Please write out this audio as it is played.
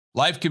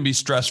Life can be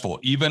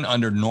stressful even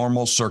under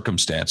normal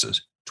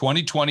circumstances.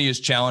 2020 has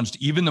challenged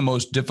even the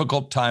most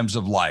difficult times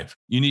of life.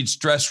 You need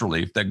stress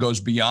relief that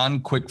goes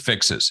beyond quick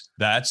fixes.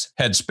 That's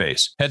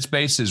Headspace.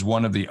 Headspace is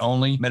one of the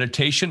only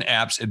meditation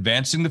apps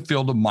advancing the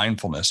field of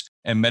mindfulness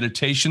and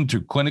meditation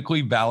through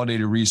clinically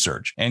validated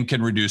research, and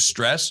can reduce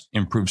stress,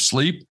 improve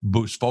sleep,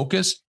 boost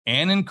focus,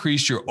 and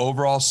increase your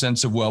overall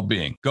sense of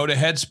well-being. Go to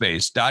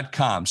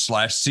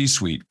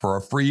headspace.com/C-suite for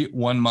a free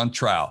 1-month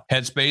trial.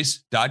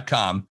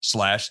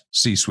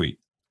 Headspace.com/C-suite.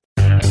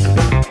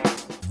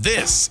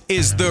 This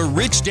is the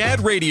Rich Dad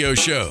Radio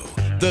Show.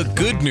 The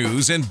good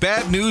news and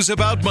bad news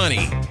about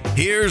money.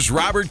 Here's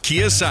Robert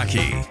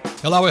Kiyosaki.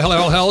 Hello.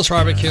 It's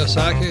Robert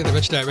Kiyosaki, the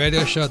Rich Dad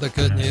Radio Show, the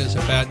good news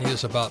and bad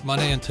news about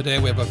money. And today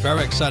we have a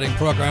very exciting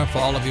program for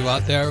all of you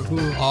out there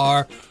who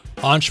are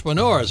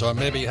entrepreneurs, or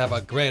maybe you have a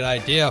great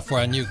idea for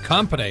a new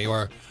company,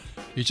 or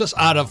you're just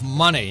out of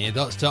money. You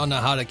don't know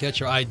how to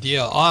get your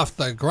idea off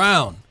the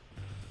ground.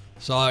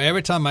 So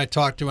every time I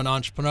talk to an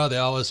entrepreneur, they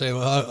always say,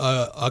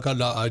 well, I got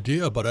an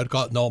idea, but I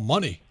got no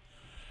money.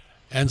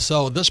 And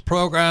so this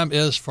program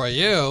is for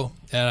you,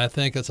 and I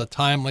think it's a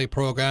timely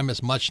program.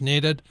 It's much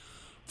needed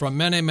from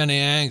many, many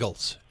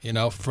angles,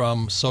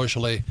 from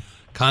socially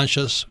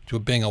conscious to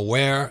being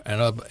aware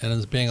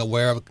and being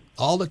aware of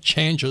all the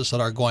changes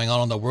that are going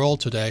on in the world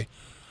today,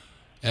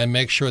 and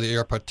make sure that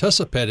you're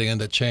participating in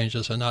the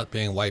changes and not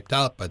being wiped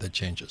out by the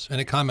changes.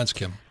 Any comments,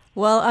 Kim?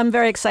 Well, I'm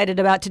very excited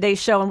about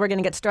today's show, and we're going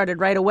to get started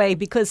right away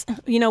because,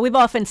 we've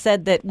often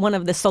said that one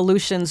of the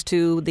solutions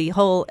to the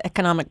whole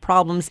economic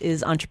problems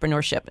is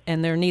entrepreneurship,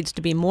 and there needs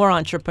to be more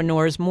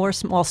entrepreneurs, more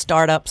small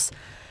startups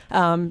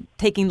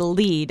taking the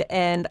lead.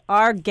 And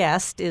our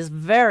guest is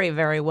very,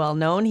 very well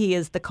known. He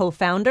is the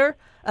co-founder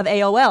of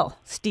AOL,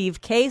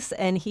 Steve Case,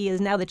 and he is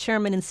now the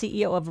chairman and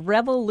CEO of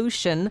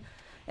Revolution.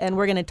 And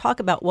we're going to talk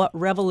about what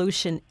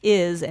Revolution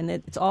is, and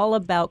it's all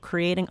about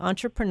creating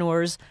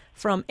entrepreneurs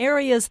from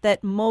areas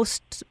that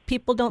most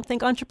people don't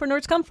think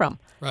entrepreneurs come from.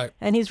 Right.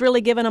 And he's really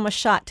given them a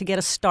shot to get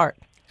a start.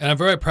 And I'm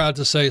very proud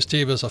to say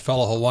Steve is a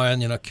fellow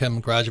Hawaiian.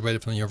 Kim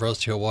graduated from the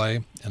University of Hawaii,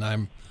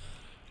 and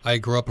I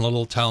grew up in a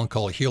little town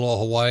called Hilo,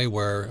 Hawaii,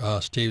 where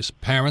Steve's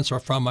parents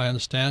are from, I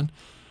understand.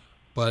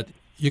 But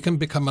you can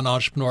become an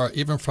entrepreneur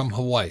even from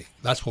Hawaii.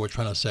 That's what we're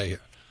trying to say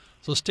here.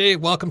 So, Steve,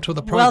 welcome to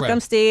the program.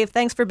 Welcome, Steve.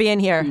 Thanks for being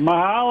here.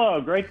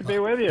 Mahalo. Great to be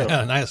with you.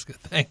 Yeah, nice.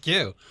 Thank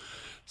you.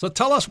 So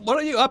tell us, what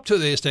are you up to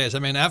these days?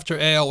 After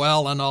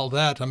AOL and all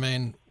that,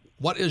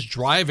 what is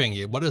driving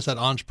you? What is that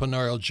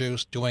entrepreneurial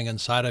juice doing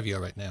inside of you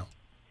right now?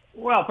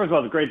 Well, first of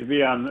all, it's great to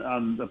be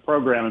on the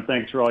program, and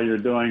thanks for all you're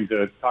doing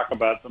to talk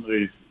about some of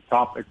these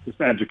topics, just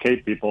to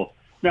educate people.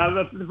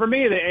 Now, for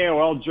me, the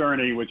AOL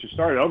journey, which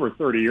started over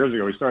 30 years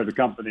ago, we started the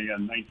company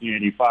in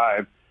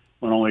 1985,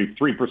 when only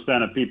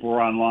 3% of people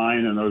were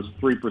online, and those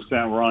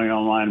 3% were only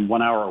online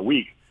 1 hour a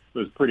week. It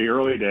was pretty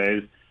early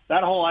days.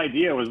 That whole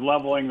idea was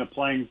leveling the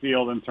playing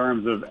field in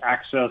terms of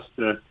access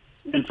to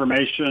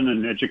information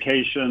and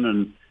education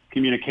and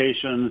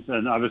communications,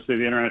 and obviously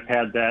the Internet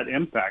had that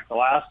impact. The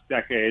last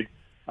decade,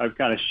 I've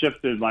kind of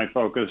shifted my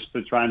focus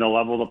to trying to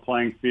level the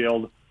playing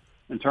field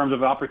in terms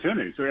of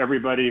opportunity. So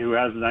everybody who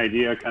has an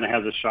idea kind of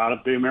has a shot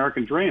at the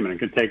American dream and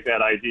can take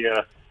that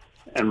idea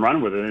and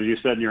run with it. As you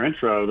said in your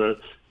intro, the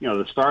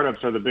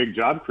startups are the big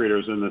job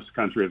creators in this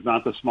country. It's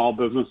not the small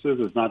businesses,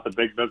 it's not the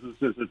big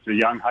businesses, it's the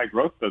young,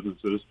 high-growth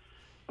businesses.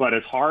 But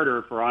it's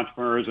harder for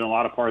entrepreneurs in a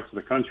lot of parts of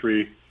the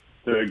country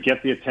to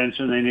get the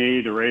attention they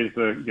need, to raise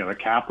the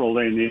capital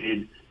they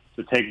need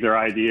to take their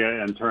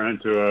idea and turn it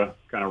into a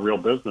kind of real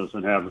business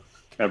and have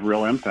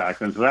real impact.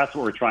 And so that's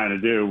what we're trying to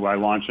do by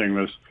launching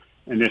this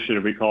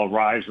initiative we call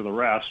Rise of the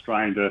Rest,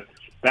 trying to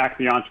back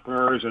the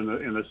entrepreneurs in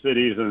the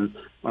cities and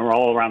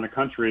all around the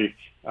country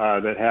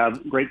that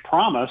have great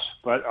promise,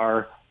 but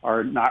are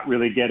not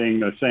really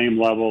getting the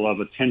same level of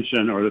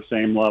attention or the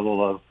same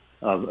level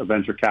of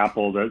venture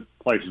capital that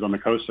places on the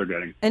coast are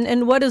getting.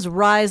 And what does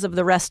Rise of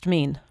the Rest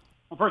mean?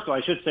 Well, first of all,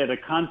 I should say the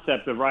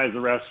concept of Rise of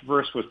the Rest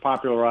first was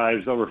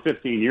popularized over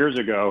 15 years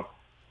ago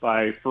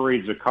by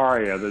Fareed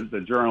Zakaria,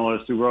 the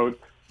journalist who wrote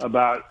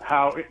about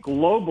how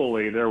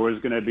globally there was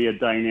going to be a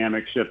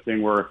dynamic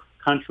shifting where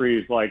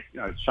countries like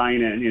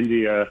China and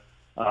India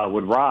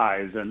would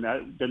rise, and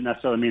that didn't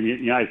necessarily mean the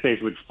United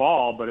States would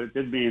fall, but it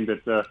did mean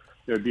that there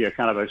would be a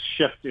kind of a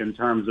shift in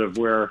terms of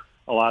where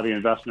a lot of the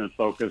investment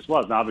focus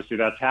was. And obviously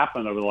that's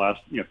happened over the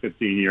last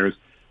 15 years.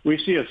 We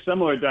see a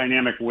similar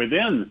dynamic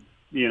within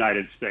the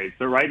United States.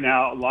 So right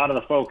now, a lot of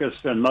the focus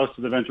and most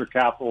of the venture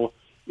capital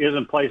is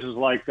in places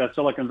like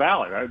Silicon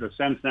Valley, right? The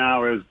sense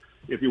now is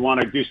if you want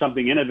to do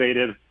something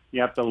innovative,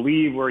 you have to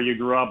leave where you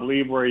grew up,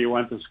 leave where you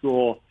went to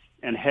school,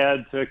 and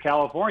head to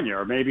California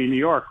or maybe New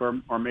York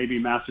or maybe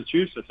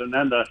Massachusetts. And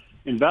then the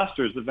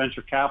investors, the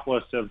venture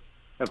capitalists have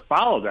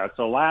followed that.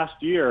 So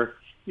last year,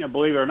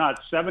 believe it or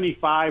not,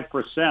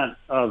 75%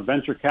 of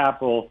venture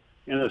capital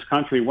in this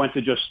country went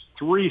to just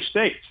 3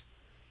 states,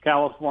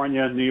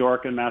 California, New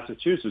York, and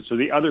Massachusetts. So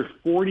the other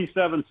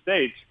 47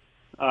 states,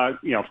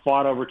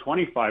 fought over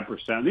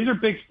 25%. These are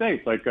big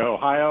states like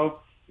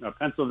Ohio,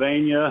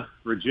 Pennsylvania,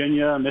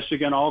 Virginia,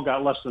 Michigan all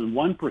got less than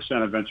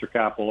 1% of venture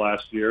capital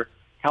last year.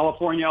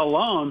 California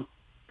alone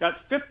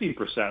got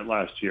 50%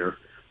 last year.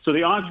 So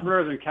the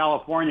entrepreneurs in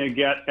California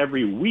get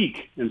every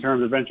week in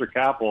terms of venture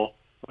capital,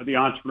 what the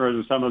entrepreneurs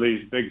in some of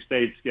these big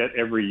states get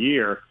every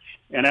year.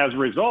 And as a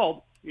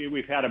result,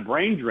 we've had a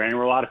brain drain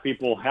where a lot of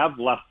people have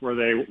left where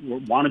they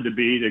wanted to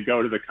be to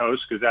go to the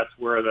coast because that's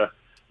where the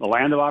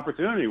land of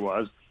opportunity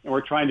was. And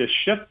we're trying to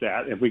shift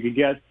that. If we could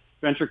get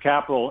venture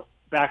capital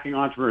backing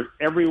entrepreneurs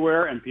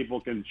everywhere and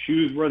people can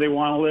choose where they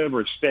want to live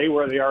or stay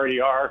where they already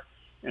are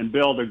and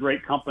build a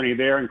great company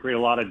there and create a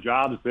lot of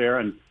jobs there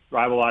and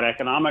drive a lot of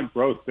economic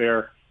growth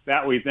there,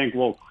 that we think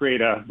will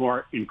create a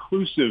more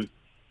inclusive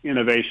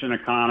innovation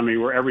economy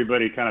where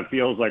everybody kind of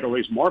feels like, or at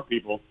least more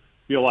people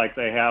feel like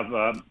they have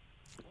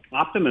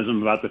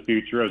optimism about the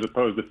future as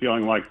opposed to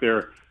feeling like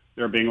they're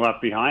being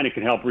left behind. It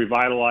can help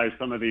revitalize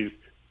some of these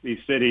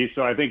cities.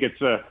 So I think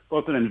it's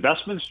both an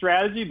investment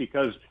strategy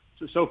because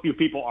so few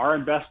people are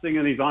investing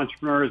in these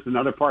entrepreneurs in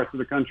other parts of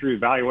the country.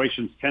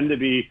 Valuations tend to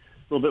be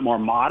a little bit more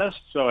modest.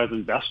 So as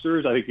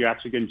investors, I think you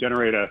actually can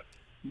generate a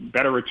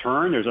better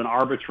return. There's an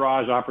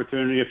arbitrage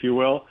opportunity, if you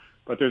will.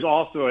 But there's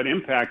also an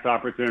impact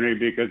opportunity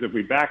because if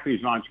we back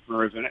these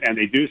entrepreneurs and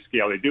they do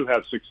scale, they do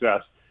have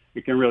success,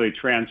 it can really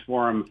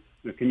transform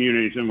the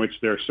communities in which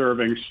they're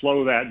serving,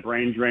 slow that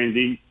brain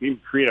drain,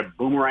 create a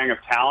boomerang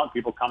of talent,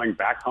 people coming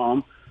back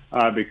home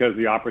because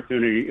the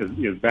opportunity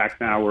is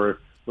back now where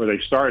they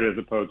started as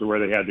opposed to where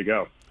they had to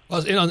go.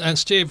 Well, and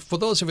Steve, for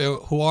those of you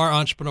who are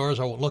entrepreneurs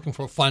or looking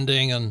for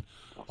funding and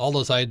all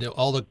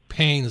the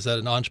pains that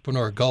an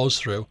entrepreneur goes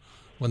through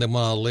when they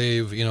want to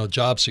leave,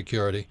 job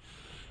security,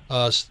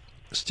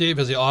 Steve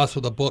is the author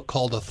of the book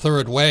called The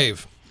Third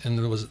Wave, and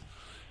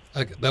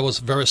that was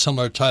a very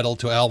similar title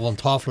to Alvin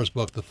Toffler's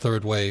book, The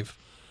Third Wave.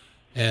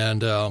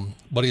 And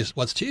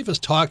what Steve is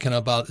talking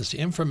about is the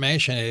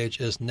information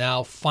age is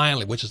now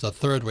finally, which is the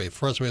third wave.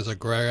 First wave is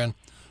agrarian,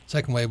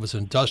 second wave was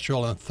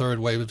industrial, and third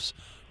wave is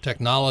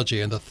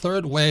technology. And the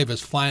third wave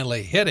is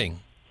finally hitting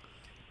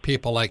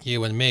people like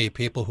you and me,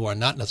 people who are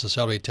not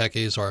necessarily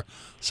techies or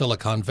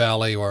Silicon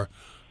Valley or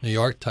New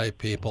York type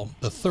people.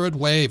 The third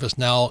wave is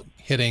now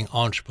hitting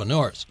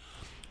entrepreneurs.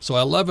 So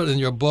I love it in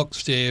your book,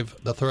 Steve,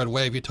 The Third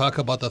Wave. You talk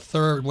about the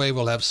third wave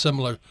will have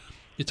similar.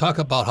 You talk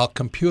about how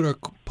computer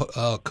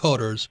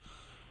coders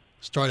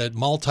started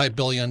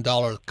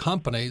multi-billion-dollar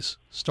companies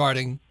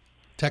starting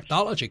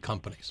technology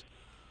companies.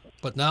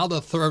 But now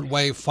the third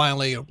wave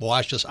finally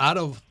washes out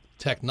of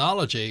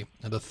technology,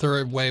 and the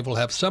third wave will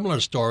have similar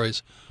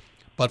stories,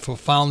 but for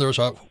founders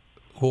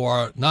who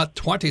are not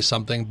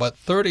 20-something, but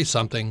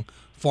 30-something,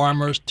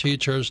 farmers,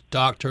 teachers,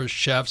 doctors,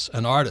 chefs,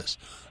 and artists.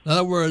 In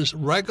other words,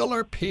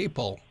 regular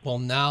people will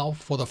now,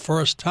 for the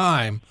first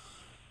time,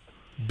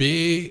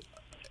 be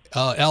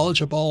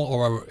eligible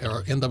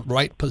or in the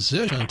right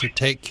position to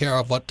take care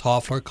of what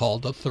Toffler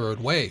called the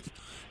third wave.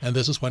 And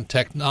this is when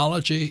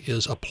technology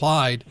is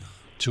applied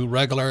to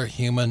regular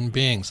human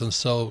beings. And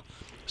so,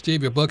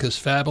 Steve, your book is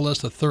fabulous,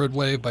 The Third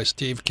Wave by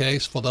Steve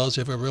Case. For those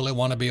of you who really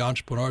want to be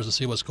entrepreneurs and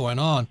see what's going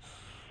on,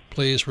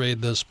 please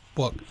read this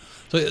book.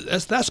 So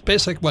that's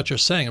basically what you're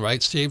saying,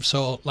 right, Steve?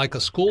 So like a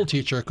school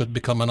teacher could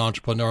become an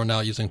entrepreneur now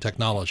using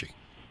technology.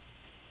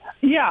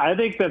 Yeah, I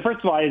think that, first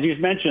of all, as you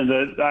mentioned,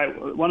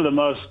 one of the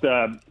most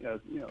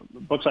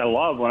books I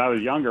loved when I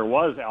was younger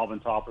was Alvin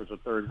Toffler's The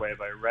Third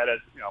Wave. I read it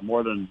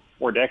more than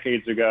 4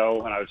 decades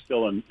ago when I was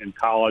still in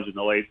college in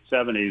the late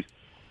 70s.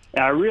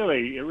 And it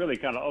really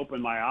kind of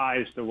opened my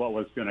eyes to what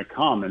was going to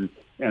come,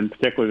 and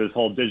particularly this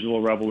whole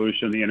digital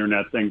revolution, the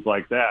internet, things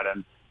like that.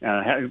 And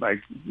I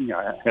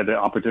had the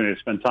opportunity to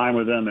spend time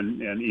with him,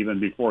 and even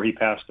before he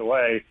passed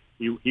away,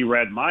 he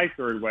read my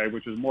Third Wave,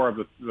 which was more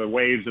of the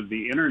waves of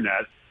the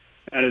internet.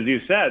 And as you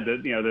said,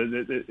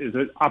 there's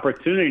an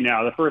opportunity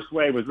now. The first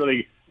wave was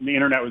really, the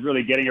internet was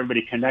really getting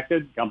everybody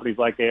connected, companies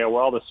like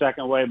AOL. The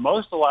second wave,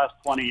 most of the last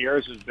 20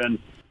 years, has been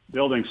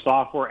building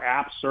software,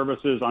 apps,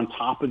 services on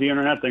top of the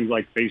internet, things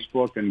like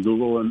Facebook and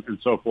Google and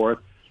so forth.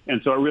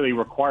 And so it really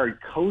required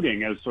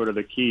coding as sort of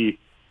the key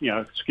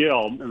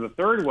skill. And the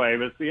third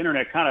wave is the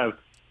internet kind of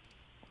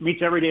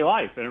meets everyday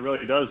life, and it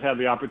really does have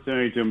the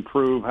opportunity to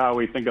improve how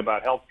we think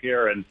about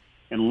healthcare and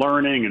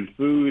learning and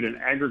food and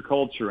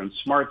agriculture and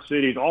smart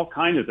cities, all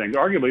kinds of things,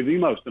 arguably the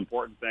most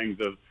important things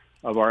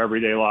of our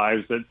everyday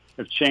lives that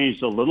have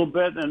changed a little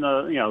bit in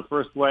the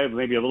first wave,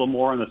 maybe a little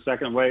more in the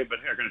second wave, but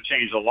are going to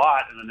change a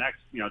lot in the next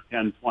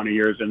 10, 20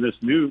 years in this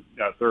new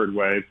third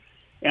wave.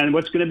 And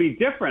what's going to be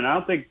different, I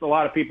don't think a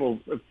lot of people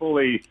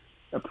fully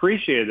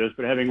appreciated this,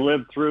 but having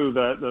lived through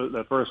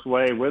the first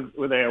wave with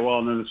AOL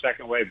and then the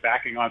second wave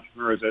backing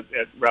entrepreneurs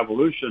at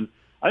Revolution,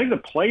 I think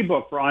the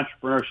playbook for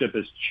entrepreneurship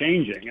is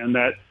changing, and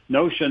that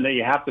notion that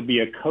you have to be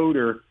a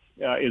coder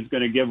is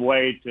going to give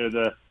way to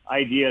the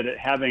idea that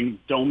having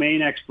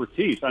domain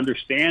expertise,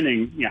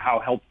 understanding how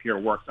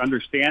healthcare works,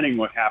 understanding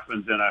what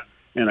happens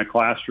in a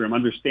classroom,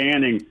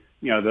 understanding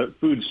the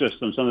food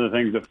system, some of the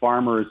things that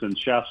farmers and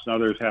chefs and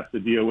others have to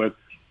deal with,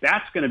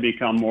 that's going to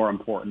become more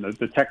important.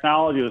 The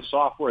technology, the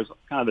software is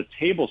kind of the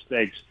table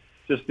stakes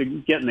just to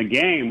get in the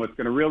game, what's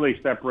going to really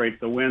separate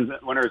the winners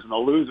and the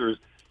losers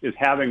is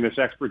having this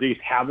expertise,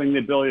 having the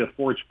ability to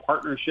forge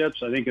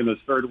partnerships. I think in this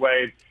third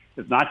wave,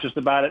 it's not just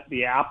about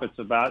the app. It's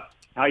about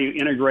how you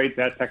integrate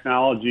that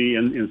technology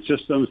in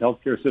systems,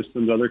 healthcare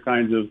systems, other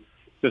kinds of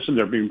systems.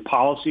 There being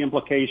policy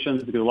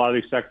implications because a lot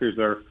of these sectors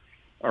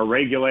are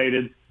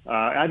regulated.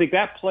 I think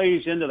that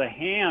plays into the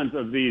hands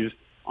of these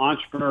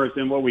entrepreneurs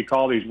in what we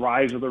call these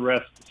rise of the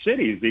rest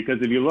cities,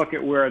 because if you look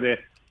at where the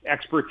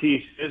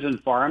expertise is in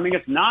farming,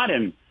 it's not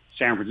in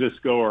San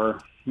Francisco or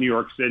New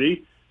York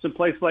City. It's in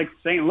places like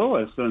St.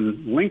 Louis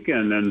and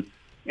Lincoln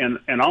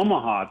and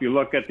Omaha. If you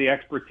look at the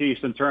expertise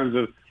in terms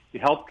of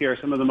healthcare,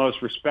 some of the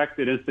most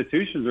respected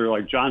institutions are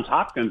like Johns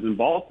Hopkins in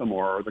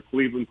Baltimore, or the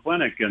Cleveland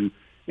Clinic in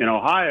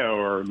Ohio,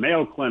 or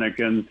Mayo Clinic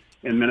in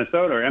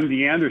Minnesota, or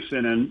MD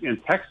Anderson in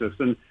Texas.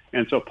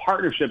 And so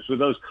partnerships with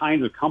those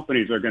kinds of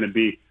companies are going to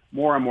be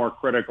more and more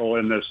critical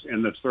in this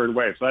third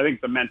wave. So I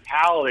think the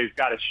mentality's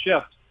got to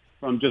shift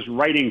from just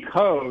writing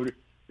code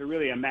to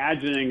really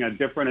imagining a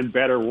different and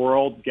better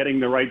world,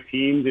 getting the right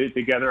team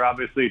together,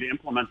 obviously, to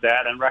implement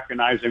that, and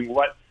recognizing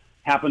what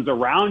happens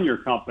around your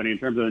company in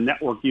terms of the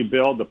network you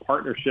build, the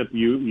partnership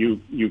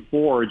you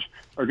forge,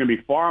 are going to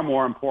be far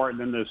more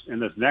important in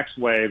this next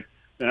wave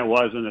than it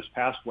was in this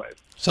past wave.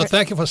 So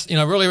thank you for,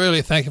 really,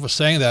 really thank you for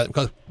saying that,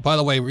 because, by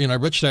the way,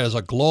 Rich Dad is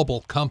a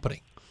global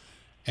company.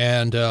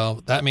 And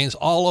that means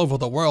all over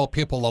the world,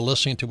 people are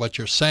listening to what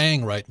you're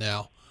saying right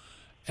now.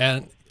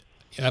 And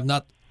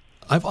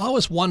I've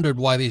always wondered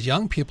why these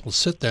young people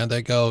sit there and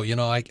they go,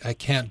 I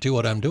can't do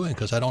what I'm doing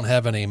because I don't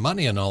have any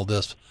money and all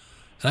this.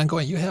 And I'm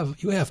going, you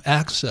have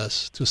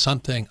access to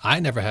something I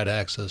never had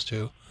access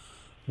to,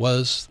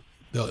 was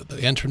the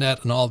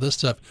internet and all this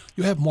stuff.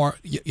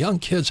 Young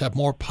kids have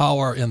more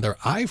power in their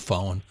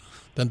iPhone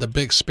than the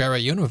big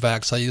Sperry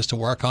Univacs I used to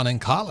work on in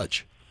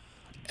college.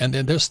 And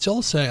then they're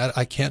still saying,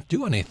 I can't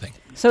do anything.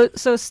 So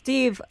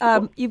Steve,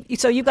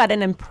 you got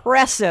an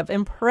impressive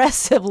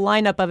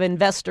lineup of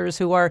investors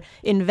who are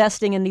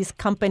investing in these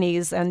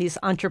companies and these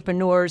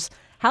entrepreneurs.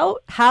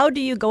 How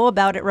do you go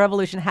about it,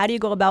 Revolution? How do you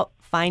go about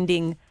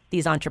finding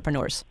these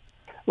entrepreneurs?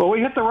 Well,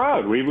 we hit the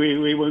road.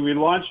 We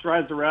launched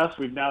Rise the Rest.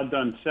 We've now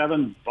done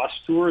 7 bus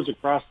tours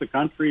across the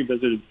country,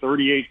 visited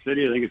 38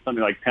 cities. I think it's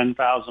something like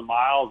 10,000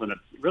 miles, and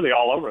it's really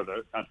all over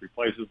the country.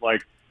 Places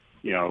like,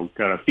 kind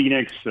of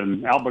Phoenix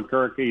and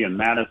Albuquerque and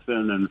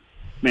Madison and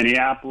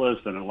Minneapolis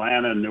and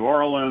Atlanta and New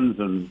Orleans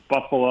and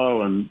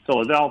Buffalo and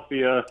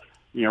Philadelphia.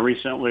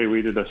 Recently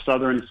we did a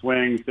southern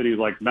swing, cities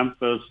like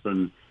Memphis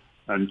and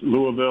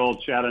Louisville,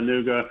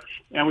 Chattanooga.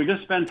 And we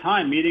just spend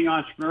time meeting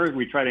entrepreneurs.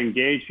 We try to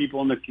engage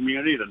people in the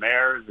community, the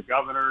mayors, the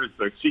governors,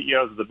 the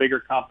CEOs of the bigger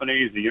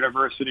companies, the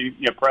university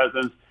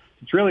presidents,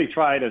 to really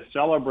try to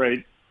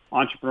celebrate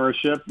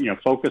entrepreneurship,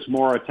 focus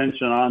more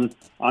attention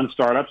on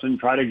startups, and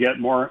try to get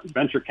more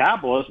venture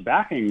capitalists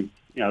backing,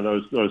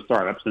 those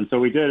startups. And so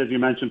we did, as you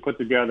mentioned, put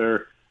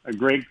together a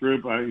great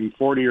group,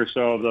 40 or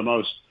so of the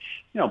most,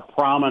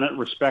 prominent,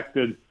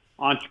 respected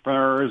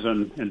entrepreneurs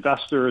and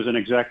investors and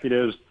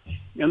executives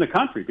in the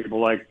country. People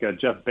like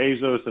Jeff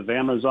Bezos of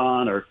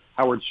Amazon, or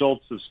Howard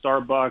Schultz of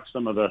Starbucks,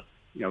 some of the,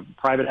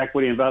 private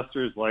equity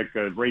investors like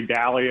Ray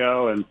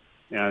Dalio and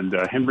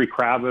Henry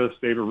Kravis,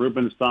 David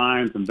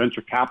Rubenstein, and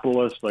venture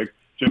capitalists like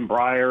Jim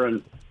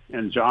Breyer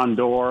and John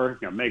Doerr,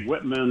 Meg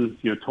Whitman,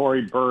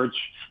 Tory Burch,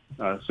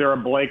 Sarah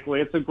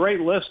Blakely. It's a great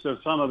list of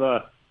some of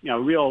the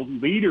real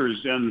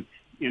leaders in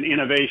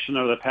innovation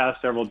over the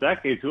past several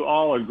decades who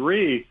all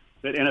agree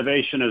that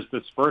innovation is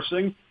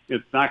dispersing.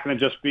 It's not going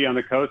to just be on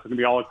the coast. It's going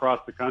to be all across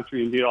the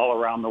country, indeed all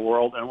around the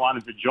world, and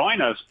wanted to join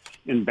us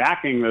in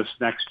backing this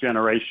next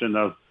generation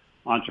of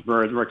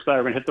entrepreneurs. We're excited.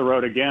 We're going to hit the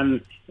road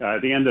again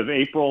at the end of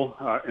April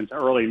into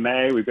early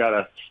May. We've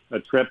got a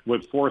trip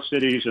with 4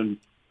 cities in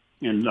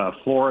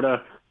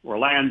Florida,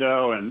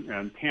 Orlando,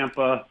 and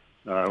Tampa.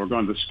 We're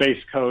going to the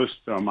Space Coast,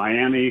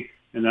 Miami,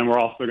 and then we're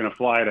also going to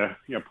fly to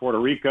Puerto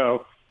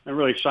Rico and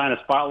really shine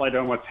a spotlight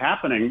on what's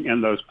happening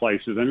in those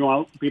places.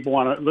 And people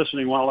want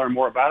to learn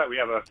more about it. We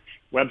have a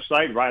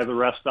website,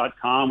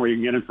 risetherest.com, where you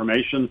can get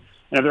information.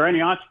 And if there are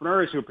any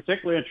entrepreneurs who are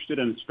particularly interested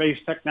in space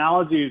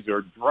technologies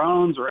or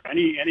drones or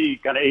any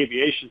kind of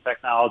aviation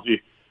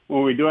technology,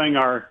 when we're doing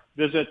our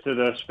visit to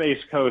the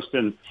Space Coast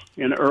in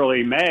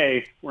early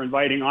May, we're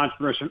inviting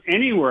entrepreneurs from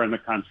anywhere in the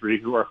country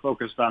who are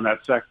focused on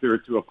that sector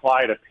to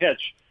apply to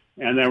pitch.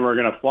 And then we're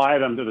going to fly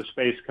them to the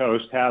Space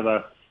Coast, have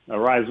a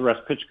Rise the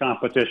Rest pitch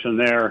competition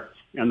there,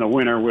 and the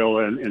winner will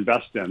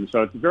invest in.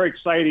 So it's very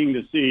exciting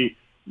to see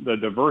the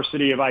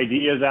diversity of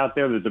ideas out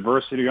there, the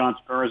diversity of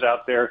entrepreneurs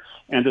out there,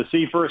 and to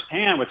see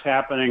firsthand what's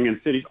happening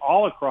in cities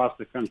all across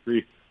the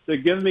country. That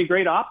gives me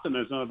great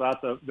optimism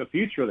about the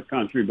future of the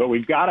country. But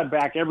we've got to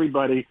back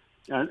everybody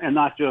and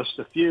not just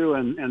a few.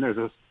 And there's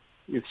a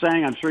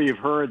saying, I'm sure you've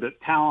heard, that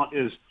talent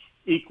is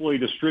equally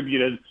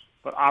distributed,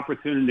 but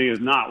opportunity is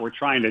not. We're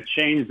trying to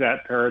change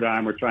that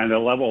paradigm. We're trying to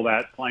level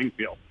that playing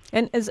field.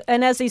 And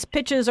as these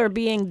pitches are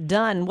being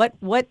done, what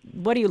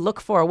do you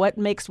look for? What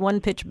makes one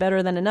pitch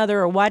better than another,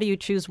 or why do you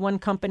choose one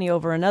company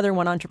over another,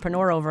 one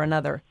entrepreneur over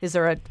another? Is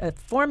there a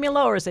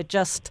formula, or is it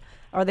just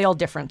Are they all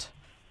different?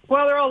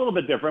 Well, they're all a little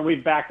bit different.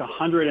 We've backed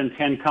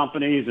 110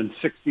 companies in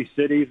 60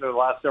 cities over the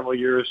last several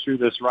years through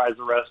this Rise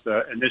the Rest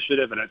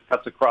initiative, and it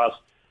cuts across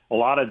a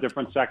lot of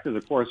different sectors.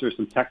 Of course, there's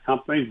some tech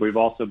companies. We've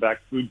also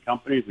backed food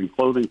companies and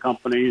clothing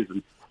companies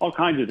and all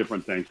kinds of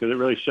different things, because it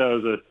really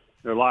shows that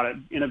there are a lot of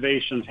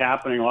innovations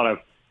happening, a lot of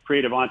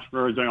creative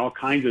entrepreneurs doing all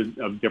kinds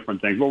of different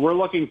things. What we're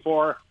looking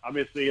for,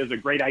 obviously, is a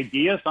great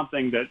idea,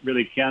 something that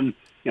really can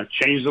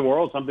change the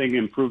world, something to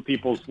improve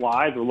people's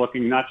lives. We're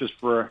looking not just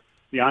for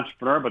the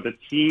entrepreneur, but the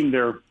team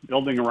they're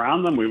building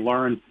around them. We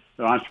learned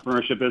that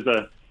entrepreneurship is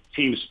a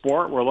team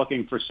sport. We're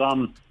looking for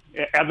some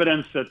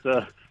evidence that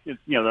the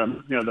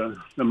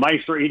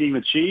mice are eating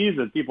the cheese,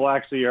 that people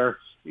actually are,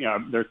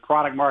 there's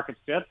product market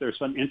fit. There's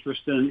some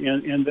interest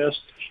in this.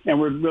 And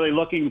we're really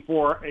looking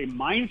for a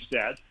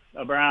mindset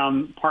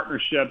around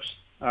partnerships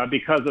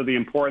because of the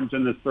importance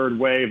in this third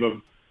wave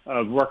of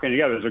working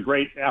together. There's a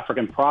great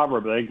African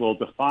proverb that I think will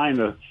define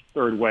the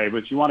third wave.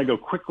 But if you want to go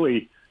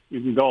quickly, you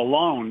can go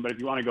alone. But if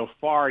you want to go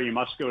far, you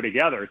must go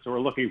together. So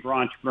we're looking for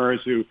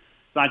entrepreneurs who,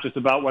 it's not just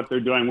about what they're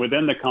doing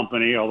within the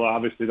company, although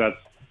obviously that's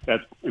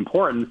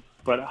important,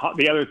 but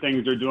the other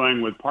things they're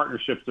doing with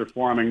partnerships they're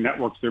forming,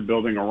 networks they're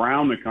building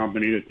around the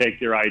company to take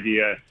their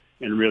idea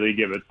and really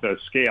give it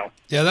scale.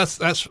 Yeah,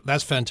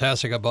 that's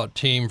fantastic about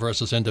team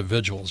versus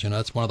individuals.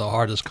 That's one of the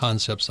hardest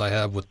concepts I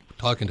have with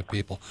talking to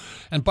people.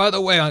 And by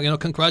the way,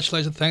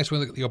 congratulations, thanks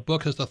for your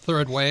book is The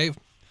Third Wave,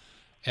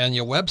 and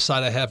your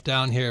website I have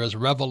down here is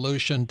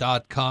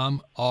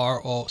revolution.com,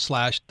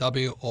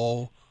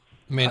 ROTR.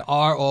 Rise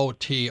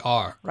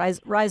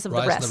of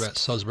the Rest.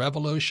 So it's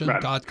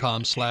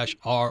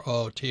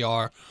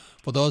revolution.com/ROTR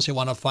for those who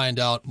want to find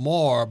out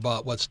more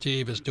about what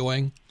Steve is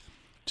doing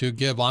to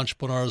give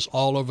entrepreneurs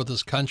all over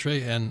this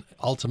country and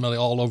ultimately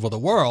all over the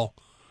world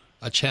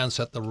a chance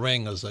at the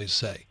ring, as they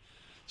say.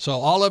 So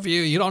all of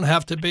you don't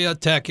have to be a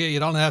techie, you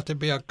don't have to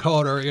be a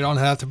coder, you don't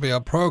have to be a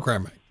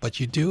programmer,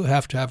 but you do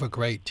have to have a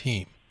great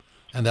team.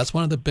 And that's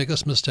one of the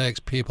biggest mistakes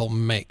people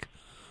make.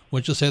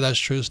 Would you say that's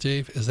true,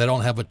 Steve? Is they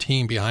don't have a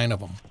team behind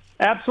them?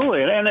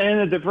 Absolutely, and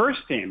a diverse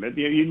team.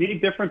 You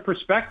need different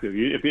perspectives.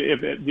 If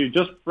you're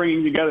just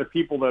bringing together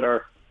people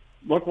that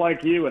look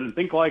like you and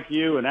think like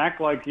you and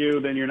act like you,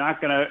 then you're not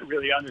going to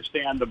really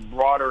understand the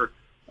broader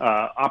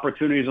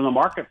opportunities in the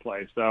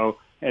marketplace. So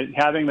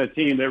having the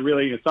team that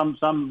really,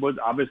 some would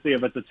obviously,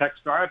 if it's a tech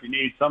startup, you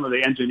need some of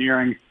the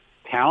engineering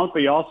talent,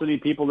 but you also need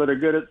people that are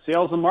good at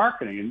sales and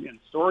marketing and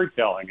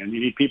storytelling, and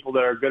you need people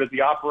that are good at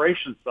the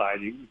operations side,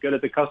 good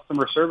at the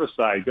customer service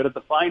side, good at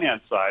the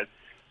finance side.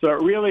 So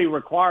it really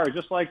requires,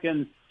 just like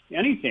in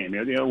any team,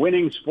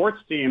 winning sports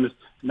teams,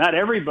 not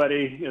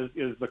everybody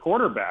is the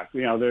quarterback.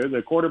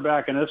 The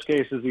quarterback in this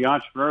case is the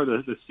entrepreneur,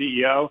 the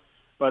CEO,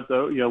 but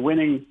the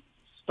winning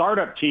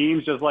startup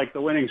teams, just like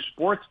the winning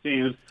sports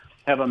teams,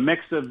 have a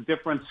mix of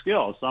different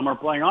skills. Some are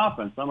playing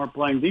offense, some are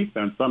playing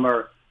defense, some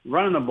are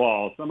running the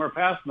ball, some are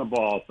passing the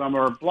ball, some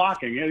are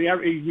blocking.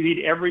 You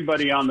need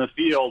everybody on the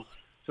field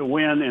to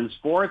win in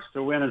sports,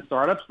 to win in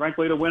startups,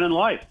 frankly, to win in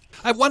life.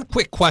 I have one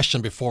quick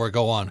question before we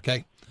go on,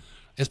 okay?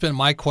 It's been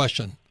my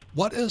question.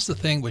 What is the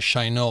thing with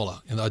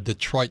Shinola, a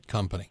Detroit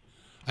company?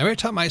 Every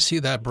time I see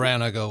that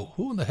brand, I go,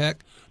 who in the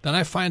heck? Then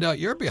I find out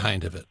you're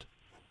behind of it.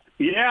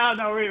 Yeah,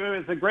 no,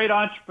 it's a great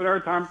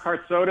entrepreneur. Tom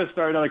Kartsotis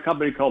started another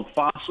company called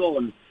Fossil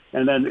and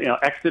then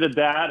exited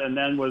that, and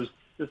then was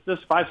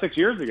just 5-6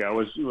 years ago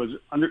was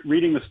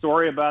reading the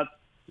story about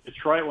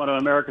Detroit, one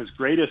of America's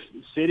greatest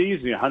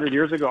cities. 100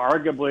 years ago,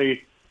 arguably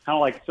kind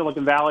of like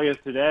Silicon Valley is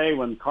today,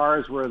 when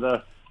cars were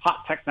the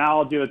hot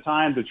technology of the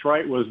time.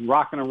 Detroit was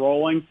rocking and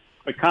rolling,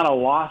 but kind of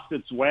lost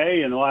its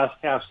way in the last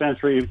half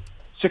century.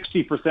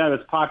 60% of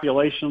its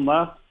population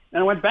left,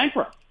 and it went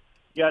bankrupt.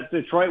 Yet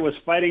Detroit was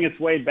fighting its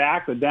way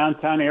back. The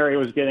downtown area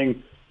was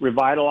getting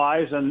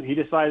revitalized, and he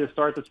decided to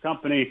start this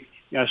company,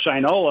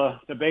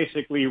 Shinola, to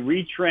basically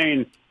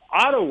retrain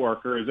auto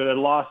workers that had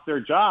lost their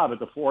job at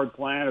the Ford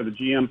plant or the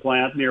GM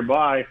plant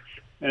nearby,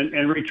 and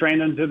retrain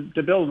them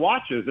to build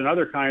watches and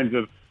other kinds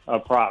of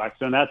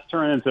products. And that's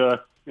turned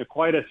into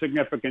quite a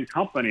significant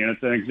company. And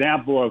it's an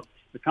example of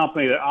the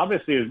company that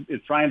obviously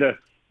is trying to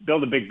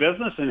build a big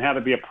business and have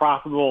it be a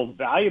profitable,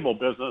 valuable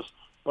business,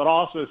 but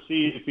also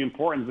see the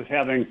importance of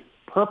having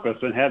purpose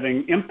and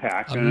having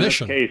impact. And in this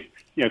case,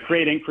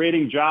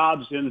 creating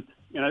jobs in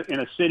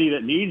a city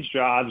that needs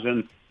jobs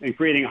and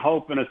creating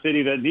hope in a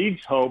city that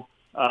needs hope.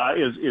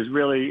 Is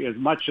really as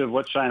much of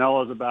what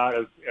Shinola is about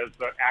as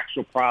the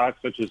actual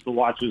products, such as the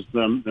watches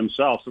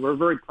themselves. So we're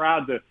very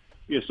proud to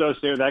be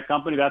associated with that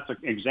company. That's an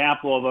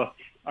example of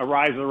a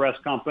Rise of the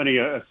Rest company,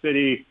 a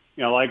city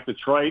like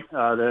Detroit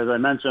that, as I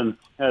mentioned,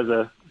 has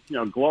a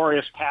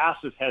glorious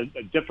past. It's had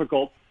a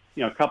difficult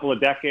couple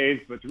of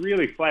decades, but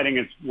really fighting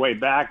its way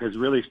back, is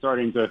really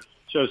starting to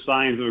show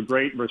signs of a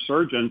great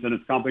resurgence. And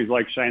it's companies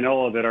like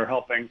Shinola that are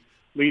helping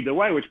lead the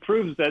way, which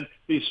proves that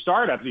these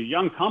startups, these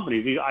young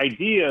companies, these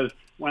ideas,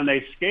 when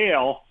they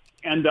scale,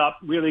 end up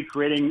really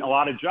creating a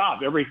lot of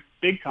jobs. Every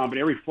big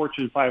company, every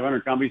Fortune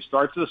 500 company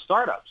starts as a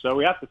startup. So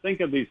we have to think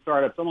of these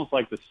startups almost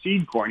like the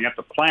seed corn. You have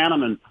to plant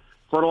them and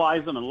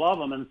fertilize them and love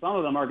them, and some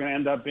of them are going to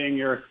end up being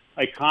your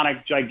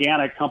iconic,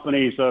 gigantic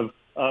companies of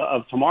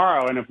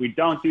tomorrow. And if we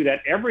don't do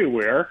that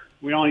everywhere,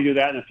 we only do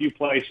that in a few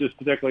places,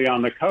 particularly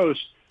on the coast,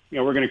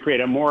 we're going to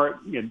create a more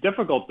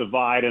difficult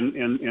divide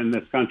in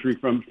this country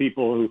from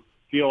people who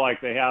feel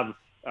like they have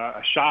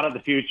a shot at the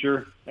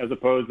future as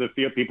opposed to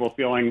people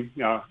feeling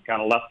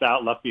kind of left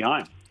out, left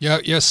behind. Yeah,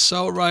 you're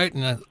so right,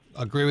 and I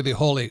agree with you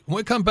wholly. When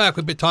we come back,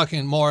 we'll be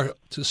talking more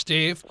to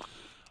Steve,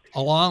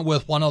 along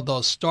with one of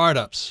those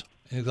startups.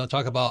 He's going to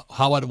talk about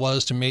how it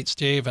was to meet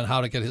Steve and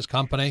how to get his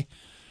company,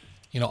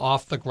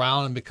 off the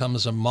ground and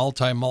becomes a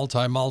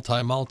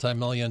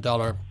multi-million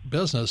dollar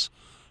business,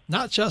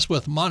 not just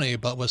with money,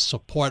 but with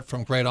support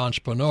from great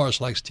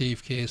entrepreneurs like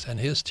Steve Case and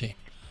his team.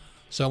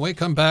 So when we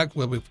come back,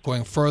 we'll be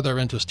going further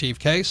into Steve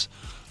Case.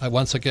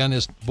 Once again,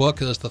 his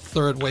book is The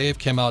Third Wave,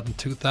 came out in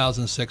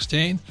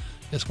 2016.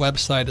 His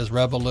website is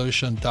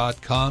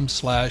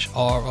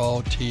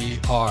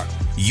revolution.com/ROTR.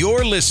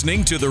 You're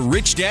listening to the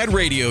Rich Dad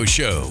Radio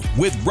Show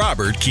with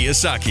Robert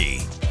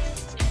Kiyosaki.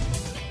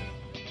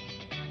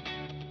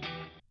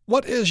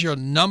 What is your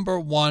number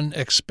one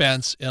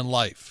expense in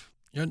life?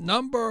 Your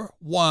number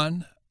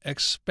one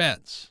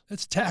expense.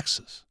 It's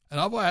taxes. And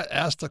I've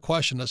asked the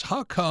question is,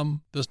 how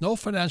come there's no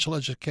financial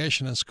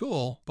education in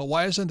school, but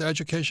why isn't there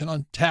education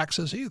on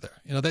taxes either?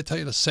 They tell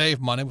you to save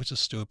money, which is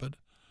stupid.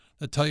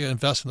 They tell you to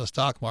invest in the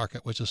stock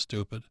market, which is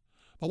stupid.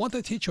 But won't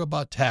they teach you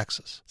about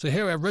taxes? So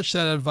here we have Rich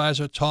Dad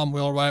advisor Tom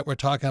Wheelwright. We're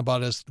talking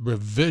about his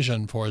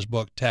revision for his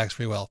book,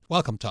 Tax-Free Wealth.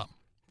 Welcome, Tom.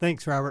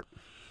 Thanks, Robert.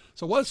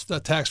 So what's the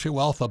tax-free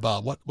wealth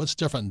about? What's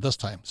different this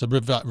time? It's a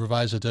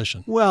revised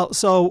edition. Well,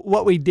 so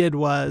what we did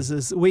was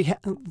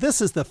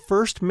this is the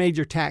first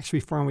major tax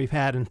reform we've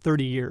had in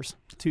 30 years,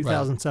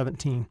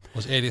 2017.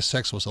 Was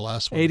 86 was the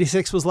last one?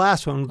 86 was the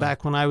last one,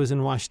 back when I was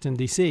in Washington,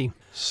 D.C.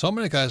 So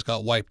many guys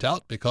got wiped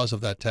out because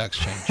of that tax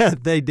change.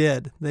 They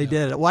did. They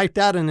did. It wiped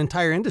out an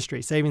entire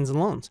industry, savings and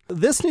loans.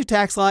 This new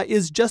tax law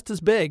is just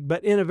as big,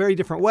 but in a very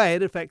different way.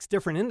 It affects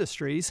different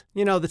industries.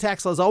 The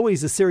tax law is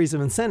always a series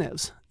of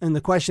incentives. And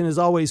the question is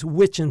always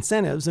which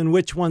incentives and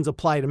which ones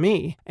apply to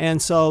me.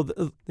 And so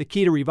the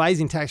key to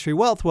revising tax-free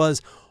wealth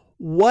was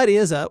what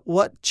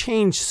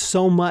changed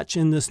so much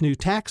in this new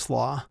tax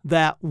law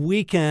that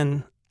we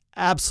can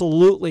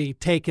absolutely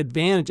take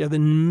advantage of.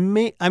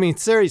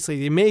 Seriously,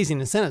 the amazing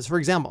incentives. For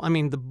example,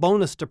 the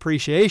bonus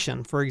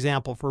depreciation, for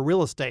example, for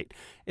real estate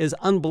is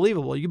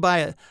unbelievable. You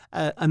buy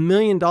a $1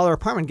 million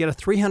apartment, get a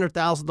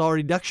 $300,000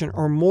 deduction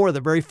or more the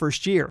very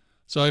first year.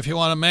 So if you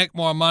want to make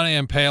more money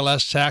and pay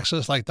less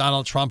taxes like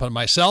Donald Trump and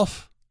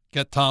myself,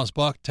 get Tom's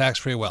book,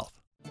 Tax-Free Wealth.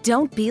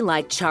 Don't be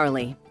like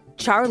Charlie.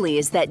 Charlie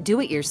is that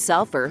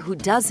do-it-yourselfer who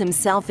does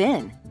himself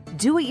in.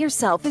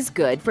 Do-it-yourself is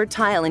good for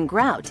tile and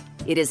grout.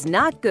 It is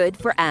not good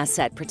for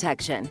asset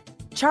protection.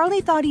 Charlie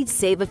thought he'd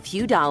save a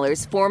few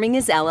dollars forming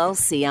his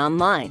LLC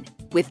online.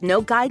 With no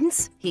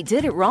guidance, he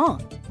did it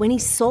wrong. When he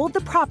sold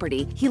the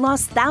property, he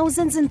lost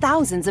thousands and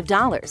thousands of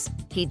dollars.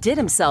 He did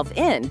himself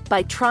in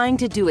by trying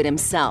to do it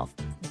himself.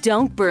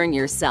 Don't burn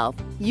yourself.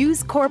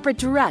 Use Corporate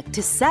Direct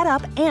to set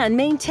up and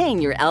maintain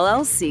your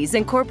LLCs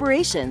and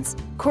corporations.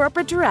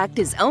 Corporate Direct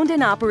is owned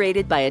and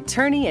operated by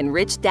attorney and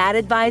Rich Dad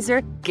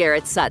advisor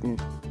Garrett Sutton.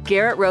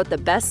 Garrett wrote the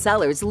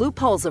bestsellers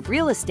Loopholes of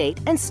Real Estate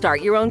and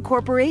Start Your Own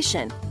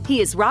Corporation. He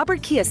is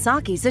Robert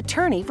Kiyosaki's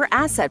attorney for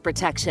asset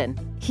protection.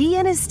 He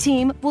and his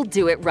team will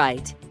do it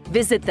right.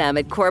 Visit them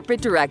at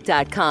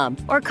corporatedirect.com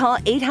or call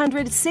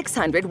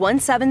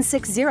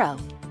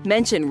 800-600-1760.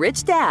 Mention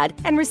Rich Dad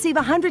and receive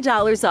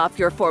 $100 off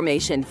your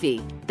formation fee.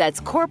 That's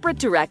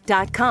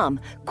corporatedirect.com.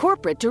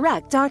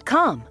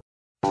 corporatedirect.com.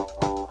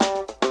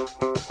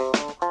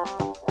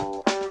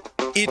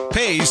 It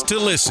pays to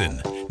listen.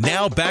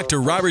 Now back to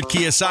Robert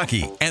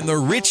Kiyosaki and the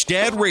Rich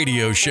Dad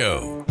Radio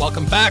Show.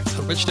 Welcome back to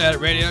the Rich Dad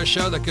Radio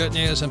Show, the good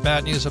news and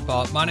bad news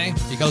about money.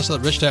 You can listen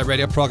to the Rich Dad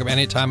Radio program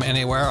anytime,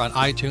 anywhere on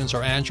iTunes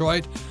or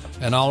Android.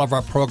 And all of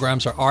our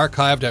programs are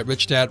archived at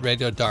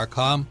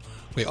richdadradio.com.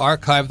 We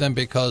archive them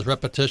because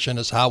repetition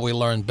is how we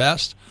learn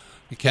best.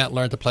 You can't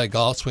learn to play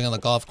golf, swing on the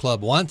golf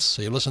club once.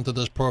 So you listen to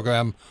this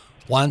program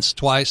once,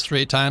 twice,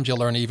 3 times, you'll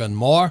learn even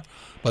more.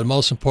 But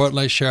most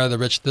importantly, share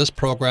this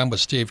program with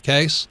Steve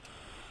Case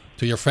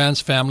to your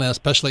friends, family, and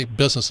especially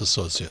business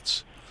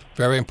associates.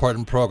 Very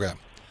important program.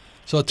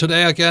 So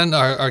today, again,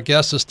 our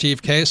guest is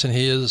Steve Case, and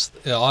he is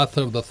the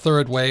author of The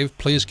Third Wave.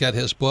 Please get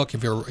his book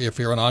if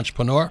you're an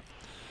entrepreneur.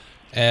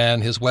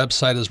 And his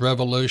website is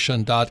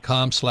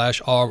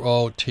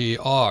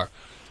revolution.com/ROTR.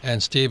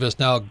 And Steve is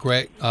now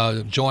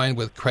joined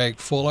with Craig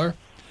Fuller.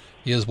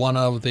 He is one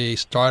of the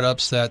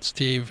startups that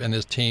Steve and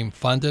his team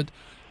funded.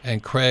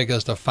 And Craig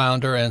is the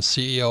founder and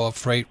CEO of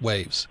Freight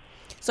Waves.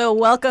 So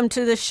welcome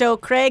to the show,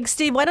 Craig.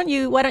 Steve, why don't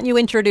you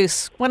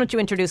introduce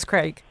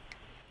Craig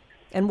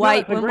and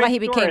why he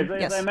became?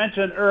 As I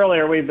mentioned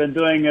earlier, we've been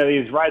doing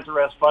these Rise and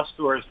Rest bus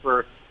tours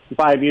for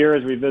 5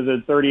 years. We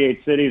visited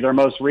 38 cities. Our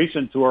most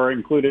recent tour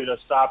included a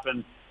stop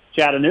in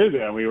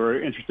Chattanooga. We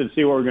were interested to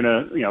see what we're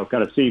going to,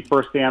 kind of see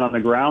firsthand on the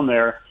ground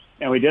there.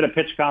 And we did a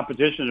pitch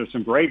competition. There's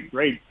some great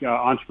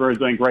entrepreneurs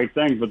doing great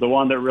things, but the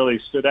one that really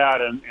stood out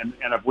and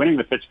ended up winning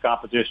the pitch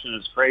competition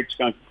is Craig's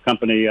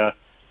company,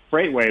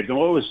 FreightWaves. And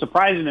what was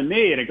surprising to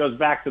me, and it goes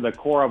back to the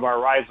core of our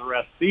Rise the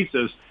Rest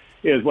thesis,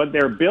 is what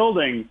they're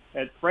building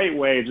at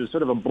FreightWaves is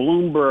sort of a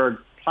Bloomberg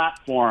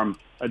platform,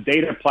 a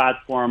data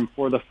platform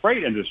for the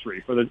freight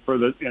industry.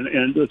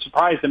 And the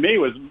surprise to me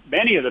was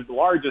many of the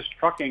largest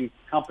trucking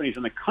companies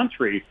in the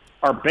country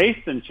are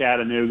based in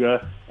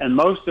Chattanooga, and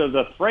most of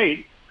the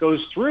freight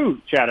goes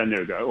through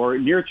Chattanooga or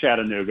near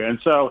Chattanooga. And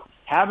so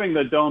having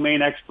the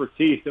domain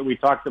expertise that we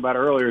talked about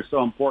earlier is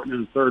so important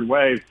in the third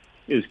wave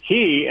is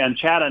key. And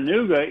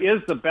Chattanooga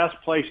is the best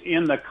place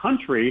in the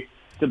country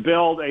to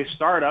build a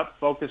startup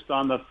focused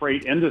on the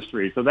freight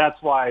industry. So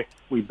that's why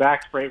we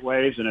backed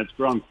FreightWaves, and it's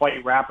grown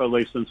quite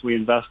rapidly since we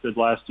invested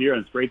last year.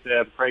 And it's great to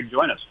have Craig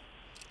join us.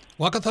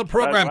 Welcome to the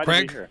program, glad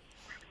Craig. To be here.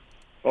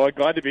 Well,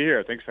 glad to be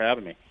here. Thanks for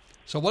having me.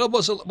 So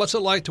what's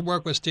it like to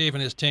work with Steve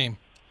and his team?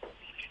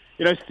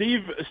 You know,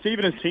 Steve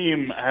and his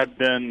team have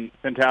been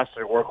fantastic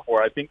to work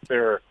for. I think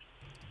they're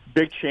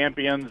big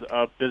champions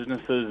of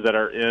businesses that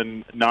are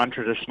in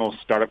non-traditional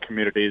startup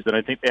communities, and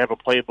I think they have a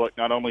playbook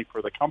not only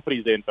for the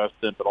companies they invest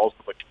in, but also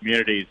the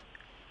communities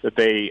that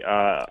they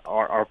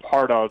are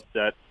part of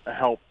that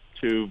help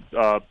to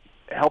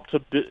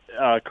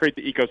create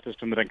the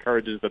ecosystem that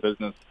encourages the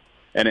business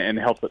and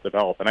helps it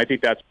develop. And I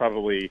think that's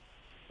probably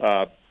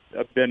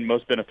been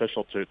most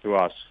beneficial to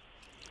us.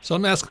 So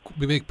let me ask,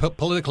 to be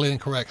politically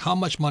incorrect, how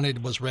much money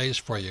was raised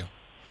for you?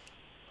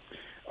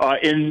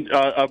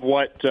 Of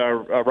what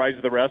Rise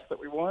of the Rest that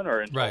we won,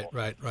 or in Right.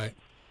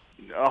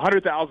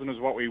 $100,000 is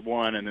what we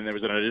won, and then there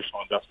was an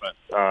additional investment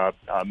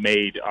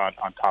made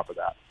on top of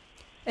that.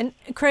 And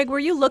Craig, were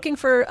you looking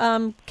for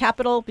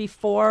capital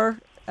before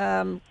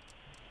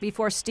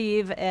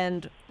Steve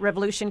and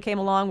Revolution came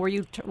along? Were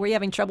you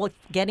having trouble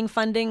getting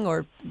funding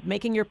or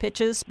making your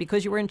pitches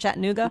because you were in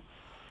Chattanooga?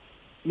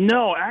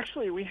 No,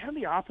 actually, we had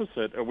the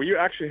opposite. We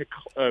actually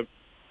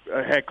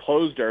had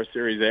closed our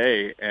Series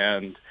A,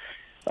 and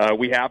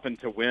we happened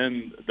to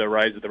win the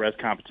Rise of the Rest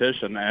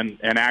competition, and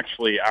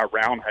actually our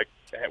round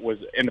was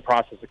in the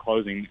process of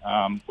closing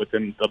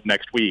within the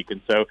next week.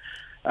 And so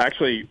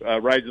actually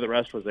Rise of the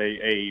Rest was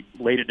a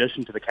late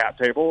addition to the cap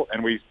table,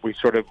 and we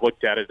sort of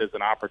looked at it as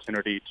an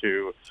opportunity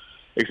to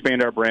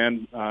expand our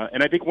brand.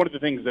 And I think one of the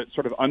things that's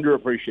sort of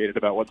underappreciated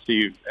about what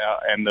Steve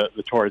and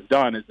the tour has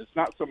done is it's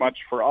not so much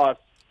for us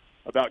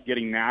about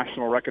getting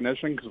national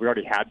recognition, because we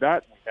already had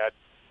that. We had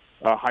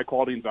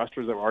high-quality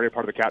investors that were already a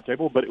part of the cap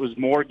table, but it was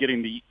more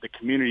getting the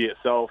community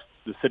itself,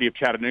 the city of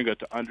Chattanooga,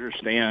 to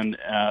understand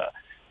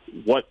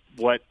what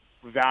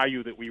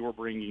value that we were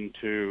bringing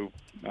to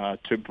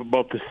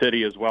both the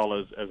city as well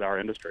as our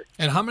industry.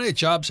 And how many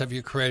jobs have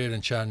you created in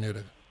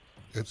Chattanooga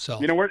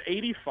itself? You know, we're at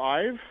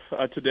 85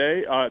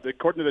 today.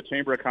 According to the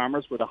Chamber of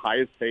Commerce, we're the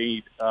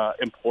highest-paid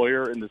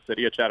employer in the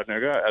city of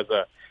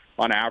Chattanooga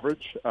on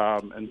average.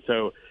 And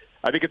so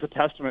I think it's a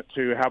testament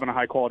to having a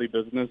high-quality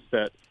business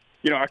that,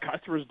 you know, our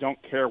customers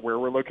don't care where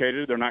we're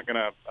located. They're not going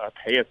to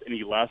pay us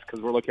any less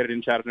because we're located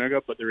in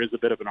Chattanooga, but there is a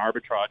bit of an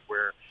arbitrage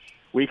where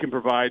we can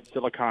provide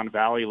Silicon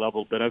Valley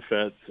level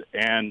benefits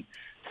and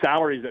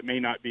salaries that may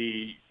not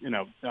be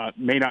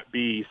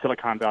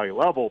Silicon Valley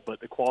level, but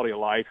the quality of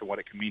life and what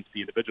it can mean to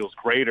the individual is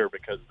greater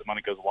because the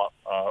money goes a lot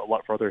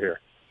further here.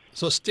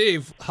 So,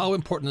 Steve, how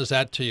important is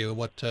that to you,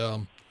 what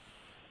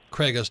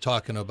Craig is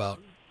talking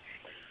about?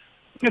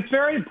 It's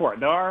very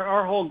important.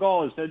 Our whole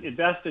goal is to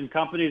invest in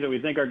companies that we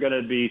think are going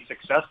to be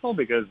successful,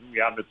 because we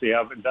obviously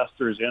have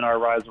investors in our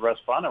Rise the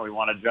Rest fund, and we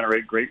want to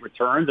generate great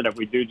returns. And if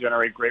we do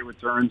generate great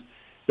returns,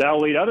 that will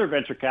lead other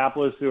venture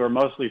capitalists who are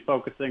mostly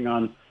focusing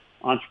on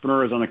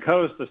entrepreneurs on the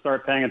coast to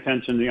start paying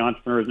attention to the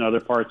entrepreneurs in other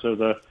parts of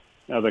the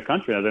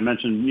country. As I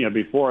mentioned,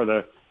 before,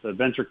 the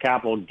venture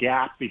capital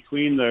gap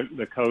between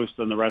the coast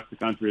and the rest of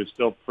the country is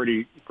still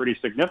pretty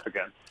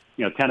significant.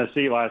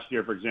 Tennessee last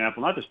year, for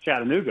example, not just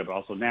Chattanooga, but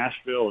also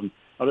Nashville and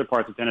other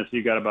parts of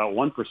Tennessee got about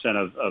 1%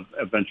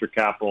 of venture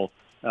capital.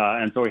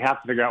 And so we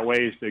have to figure out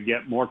ways to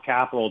get more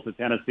capital to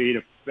Tennessee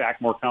to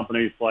back more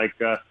companies like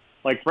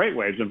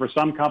FreightWaves. And for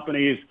some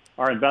companies,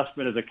 our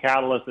investment is a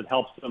catalyst that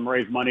helps them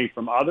raise money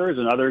from others.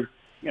 In other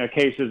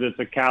cases, it's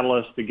a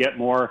catalyst to get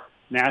more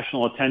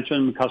national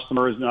attention,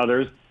 customers and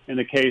others. In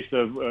the case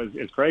of,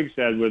 as Craig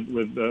said, with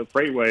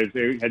FreightWaves,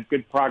 they had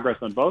good progress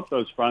on both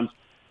those fronts,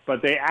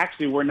 but they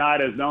actually were not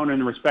as known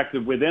and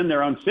respected within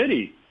their own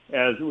city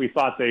as we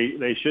thought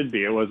they should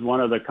be. It was one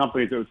of the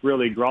companies that was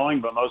really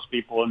growing, but most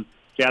people in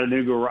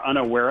Chattanooga were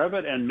unaware of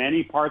it, and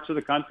many parts of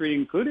the country,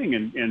 including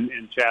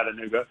in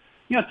Chattanooga,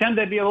 tend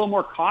to be a little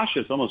more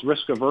cautious, almost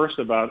risk-averse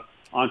about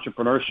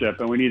entrepreneurship,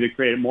 and we need to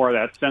create more of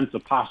that sense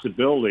of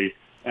possibility.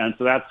 And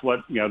so that's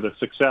what the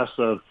success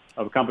of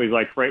companies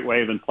like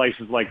FreightWave and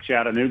places like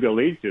Chattanooga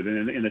lead to.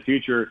 In the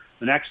future,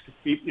 the next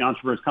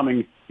entrepreneurs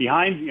coming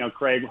behind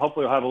Craig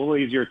hopefully will have a little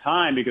easier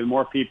time, because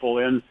more people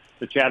in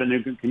the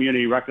Chattanooga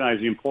community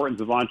recognize the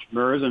importance of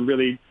entrepreneurs and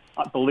really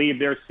believe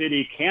their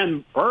city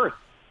can birth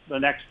the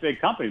next big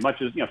company,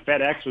 much as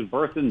FedEx was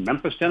birthed in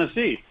Memphis,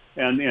 Tennessee,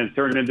 and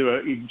turned into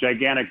a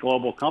gigantic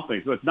global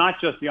company. So it's not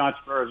just the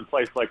entrepreneurs in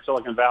places like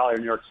Silicon Valley or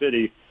New York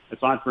City.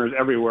 It's entrepreneurs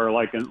everywhere,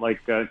 like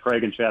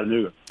Craig in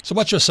Chattanooga. So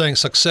what you're saying,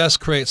 success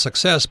creates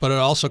success, but it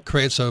also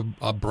creates a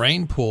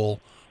brain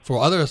pool for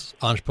other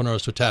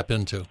entrepreneurs to tap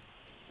into.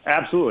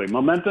 Absolutely.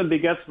 Momentum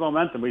begets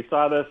momentum. We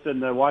saw this in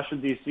the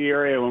Washington, D.C.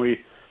 area when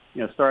we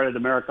started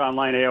America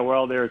Online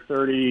AOL there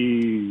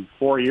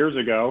 34 years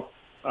ago.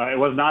 It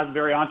was not a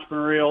very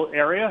entrepreneurial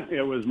area.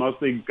 It was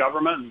mostly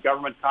government and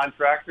government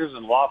contractors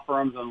and law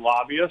firms and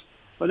lobbyists.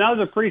 But now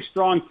there's a pretty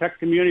strong tech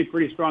community,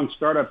 pretty strong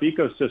startup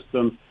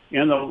ecosystem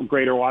in the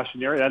greater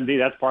Washington area.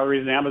 That's part of the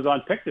reason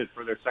Amazon picked it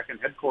for their second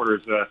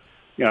headquarters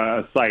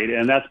site.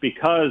 And that's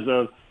because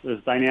of this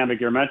dynamic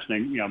you're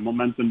mentioning,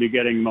 momentum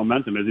begetting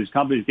momentum. As these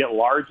companies get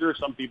larger,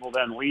 some people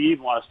then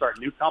leave, want to start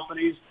new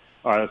companies.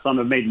 Some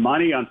have made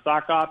money on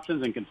stock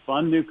options and can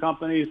fund new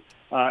companies.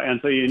 And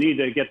so you need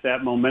to get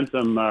that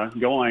momentum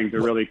going to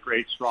really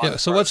create strong. Yeah,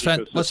 so what's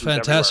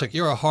fantastic, everywhere.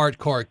 You're a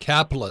hardcore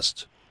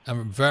capitalist.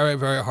 I'm very,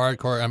 very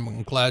hardcore.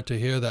 I'm glad to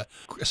hear that.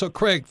 So,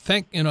 Craig,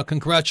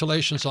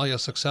 congratulations on your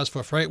success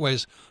for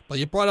FreightWays. But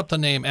you brought up the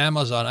name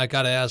Amazon. I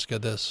got to ask you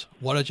this.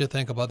 What did you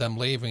think about them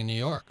leaving New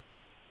York?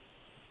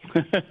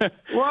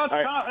 Well,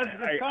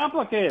 it's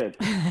complicated.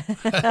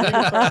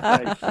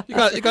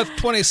 You got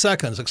 20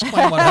 seconds.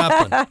 Explain what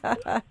happened.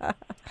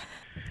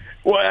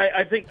 Well,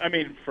 I think,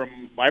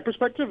 from my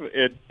perspective,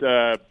 it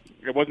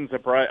wasn't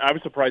surprised. I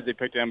was surprised they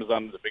picked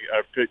Amazon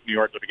picked New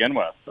York to begin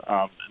with,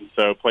 and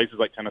so places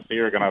like Tennessee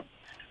are gonna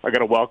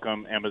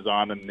welcome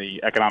Amazon and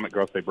the economic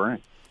growth they bring.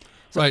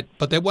 Right,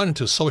 but they went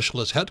into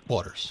socialist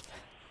headquarters.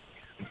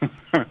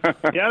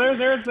 Yeah,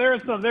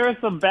 there's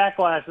some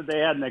backlash that they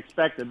hadn't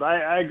expected. But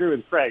I agree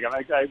with Craig.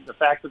 The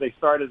fact that they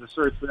started the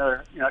search for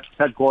their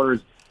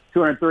headquarters,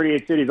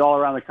 238 cities all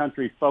around the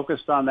country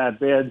focused on that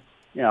bid.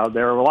 There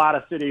were a lot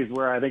of cities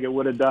where I think it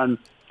would have been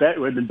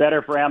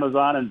better for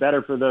Amazon and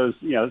better for those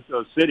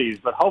cities.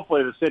 But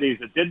hopefully the cities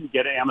that didn't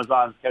get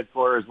Amazon's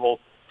headquarters will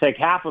take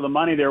half of the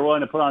money they're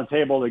willing to put on the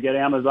table to get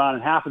Amazon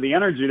and half of the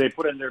energy they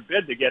put in their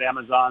bid to get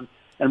Amazon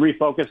and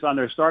refocus on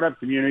their startup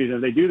communities. And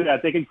if they do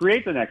that, they can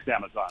create the next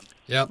Amazon.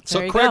 Yeah.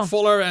 So Craig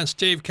Fuller and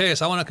Steve Case,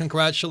 I want to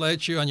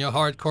congratulate you on your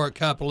hardcore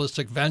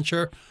capitalistic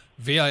venture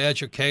via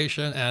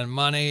education and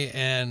money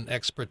and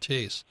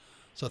expertise.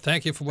 So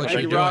thank you for what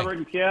you're doing. Thank you, Robert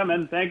and Kim,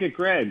 and thank you,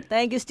 Craig.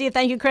 Thank you, Steve.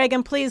 Thank you, Craig.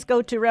 And please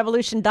go to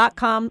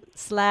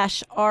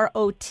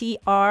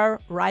revolution.com/ROTR,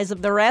 Rise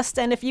of the Rest.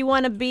 And if you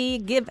want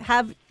to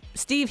have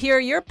Steve hear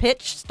your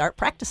pitch, start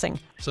practicing.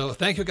 So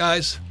thank you,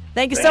 guys.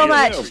 Thank you so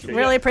much.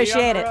 Really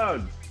appreciate it. All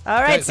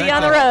right, see you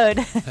on the road.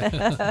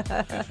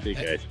 See you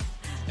guys.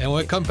 And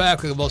when we come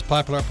back with the most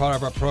popular part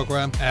of our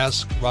program,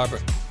 Ask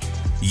Robert.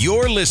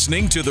 You're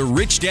listening to the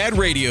Rich Dad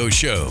Radio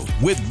Show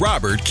with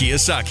Robert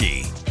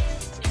Kiyosaki.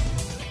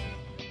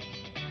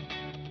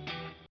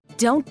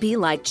 Don't be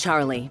like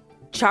Charlie.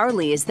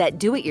 Charlie is that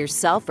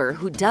do-it-yourselfer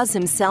who does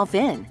himself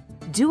in.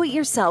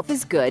 Do-it-yourself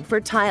is good for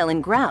tile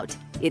and grout.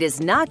 It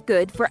is not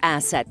good for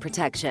asset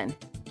protection.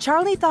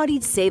 Charlie thought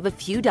he'd save a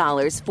few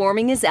dollars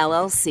forming his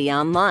LLC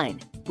online.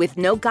 With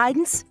no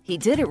guidance, he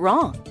did it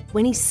wrong.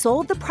 When he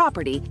sold the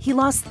property, he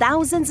lost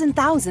thousands and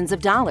thousands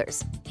of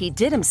dollars. He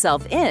did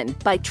himself in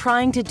by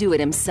trying to do it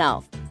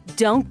himself.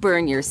 Don't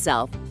burn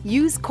yourself.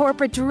 Use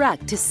Corporate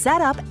Direct to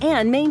set up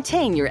and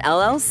maintain your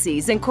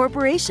LLCs and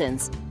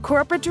corporations.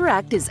 Corporate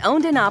Direct is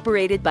owned and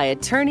operated by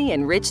attorney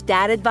and rich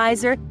dad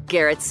advisor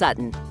Garrett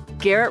Sutton.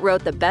 Garrett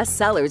wrote the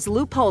bestsellers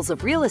Loopholes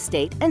of Real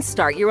Estate and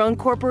Start Your Own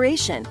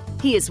Corporation.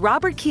 He is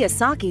Robert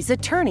Kiyosaki's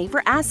attorney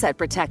for asset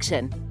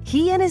protection.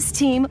 He and his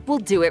team will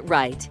do it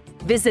right.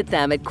 Visit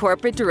them at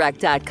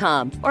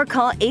corporatedirect.com or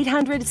call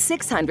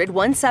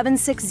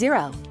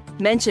 800-600-1760.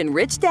 Mention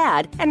Rich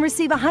Dad and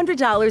receive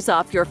 $100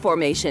 off your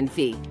formation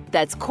fee.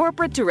 That's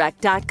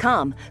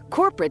corporatedirect.com.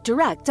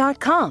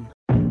 corporatedirect.com.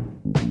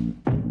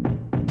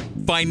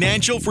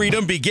 Financial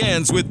freedom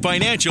begins with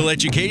financial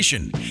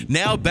education.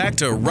 Now back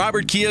to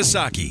Robert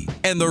Kiyosaki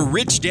and the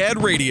Rich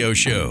Dad Radio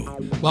Show.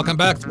 Welcome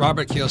back to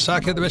Robert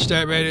Kiyosaki, the Rich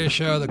Dad Radio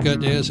Show, the good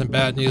news and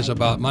bad news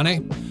about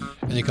money.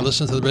 And you can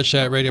listen to the Rich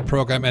Dad Radio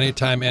program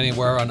anytime,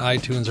 anywhere on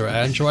iTunes or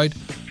Android.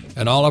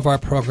 And all of our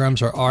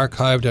programs are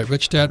archived at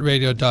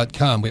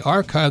richdadradio.com. We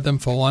archive them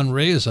for one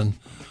reason,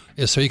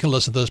 is so you can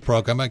listen to this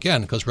program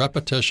again, because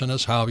repetition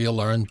is how you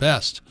learn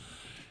best.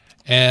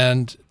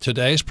 And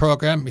today's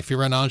program, if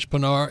you're an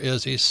entrepreneur,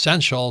 is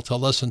essential to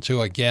listen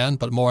to again,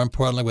 but more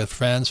importantly with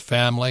friends,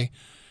 family,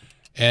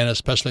 and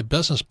especially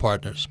business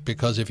partners.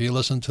 Because if you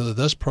listen to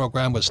this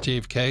program with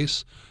Steve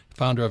Case,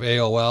 founder of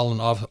AOL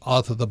and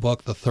author of the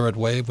book, The Third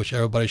Wave, which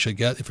everybody should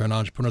get if you're an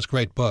entrepreneur, it's a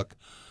great book.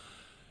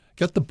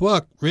 Get the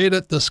book, read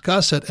it,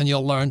 discuss it, and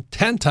you'll learn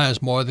 10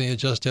 times more than you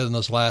just did in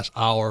this last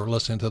hour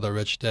listening to the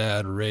Rich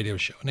Dad Radio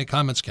Show. Any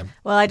comments, Kim?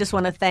 Well, I just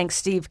want to thank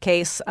Steve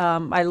Case.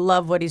 I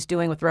love what he's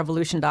doing with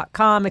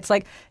revolution.com. It's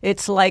like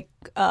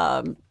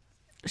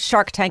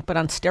Shark Tank, but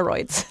on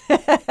steroids.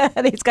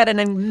 He's got an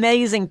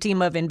amazing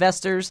team of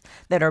investors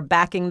that are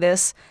backing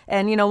this.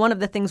 And, one of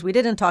the things we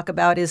didn't talk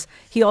about is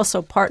he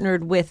also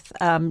partnered with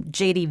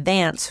J.D.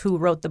 Vance, who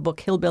wrote the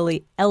book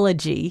Hillbilly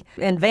Elegy.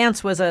 And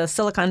Vance was a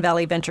Silicon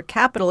Valley venture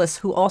capitalist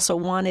who also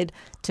wanted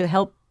to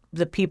help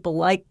the people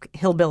like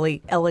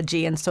Hillbilly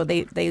Elegy, and so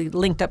they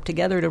linked up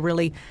together to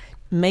really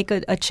make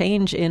a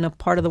change in a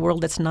part of the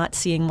world that's not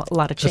seeing a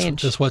lot of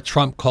change. That's what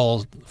Trump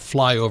calls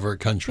flyover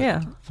country.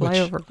 Yeah,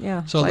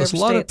 flyover. So there's a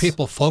lot of states.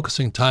 people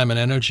focusing time and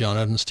energy on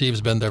it, and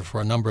Steve's been there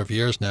for a number of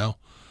years now.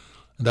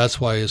 And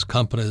that's why his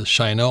company is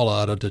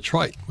Shinola out of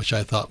Detroit, which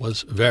I thought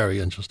was very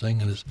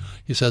interesting. And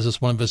he says it's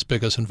one of his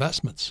biggest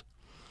investments.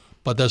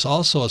 But there's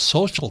also a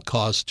social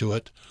cost to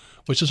it,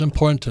 which is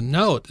important to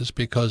note, is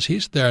because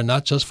he's there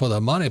not just for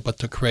the money, but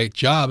to create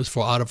jobs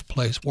for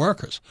out-of-place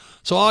workers.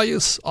 So all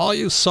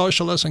you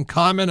socialists and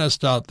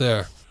communists out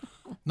there,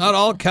 not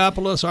all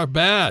capitalists are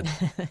bad.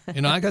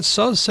 I got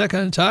so sick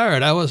and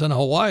tired. I was in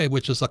Hawaii,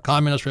 which is the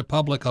Communist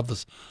Republic of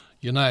the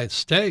United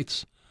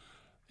States.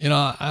 They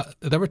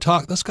were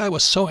talking. This guy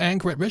was so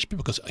angry at rich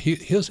people because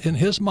in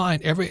his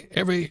mind,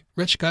 every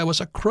rich guy was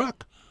a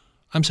crook.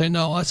 I'm saying,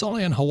 no, it's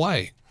only in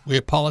Hawaii. We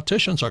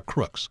politicians are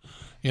crooks,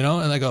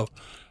 and they go,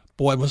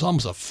 boy, it was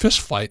almost a fist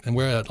fight, and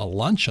we're at a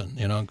luncheon,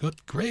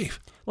 good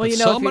grief. Well, but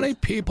so many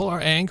people are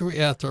angry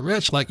at the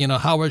rich, like,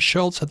 Howard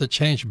Schultz had to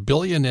change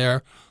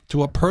billionaire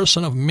to a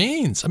person of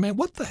means. I mean,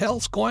 what the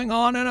hell's going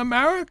on in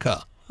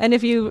America? And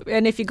if you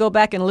go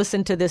back and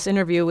listen to this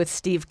interview with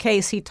Steve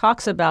Case, he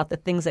talks about the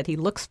things that he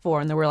looks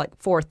for, and there were like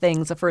 4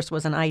 things. The first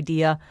was an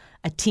idea,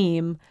 a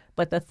team,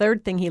 but the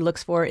third thing he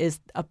looks for is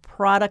a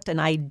product, an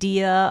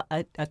idea,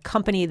 a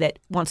company that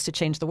wants to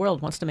change the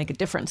world, wants to make a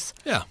difference.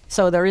 Yeah.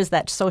 So there is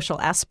that social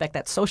aspect,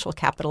 that social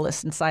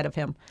capitalist inside of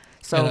him.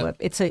 So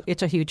it's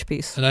a huge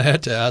piece. And I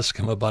had to ask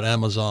him about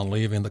Amazon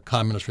leaving the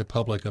Communist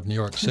Republic of New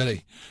York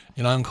City.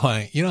 I'm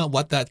going,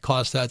 what that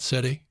cost that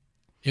city?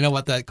 You know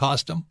what that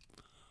cost them?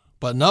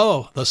 But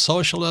no, the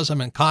socialism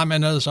and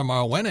communism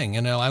are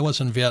winning. I was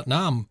in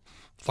Vietnam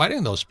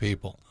fighting those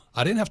people.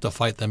 I didn't have to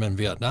fight them in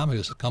Vietnam. I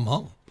used to come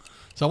home.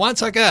 So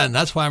once again,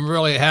 that's why I'm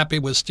really happy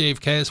with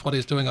Steve Case, what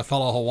he's doing, a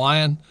fellow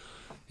Hawaiian.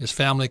 His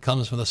family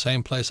comes from the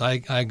same place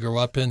I grew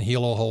up in,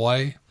 Hilo,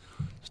 Hawaii.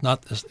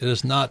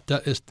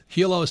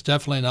 Hilo is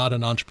definitely not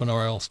an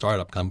entrepreneurial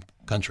startup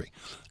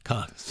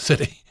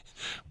city.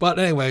 But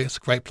anyway, it's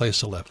a great place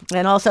to live.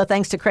 And also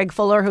thanks to Craig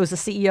Fuller, who's the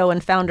CEO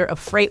and founder of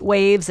Freight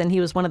Waves, and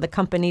he was one of the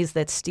companies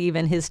that Steve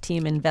and his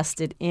team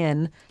invested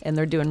in, and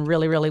they're doing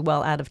really, really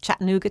well out of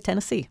Chattanooga,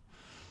 Tennessee.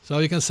 So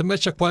you can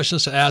submit your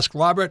questions to Ask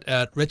Robert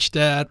at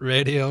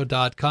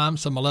richdadradio.com.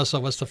 So, Melissa,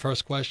 what's the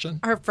first question?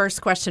 Our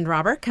first question,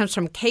 Robert, comes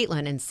from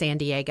Caitlin in San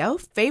Diego.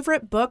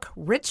 Favorite book,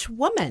 Rich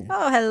Woman.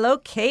 Oh, hello,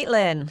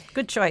 Caitlin.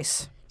 Good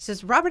choice.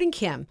 Says, Robert and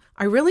Kim,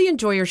 I really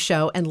enjoy your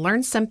show and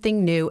learn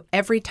something new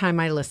every time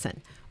I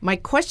listen. My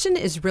question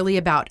is really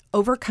about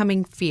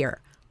overcoming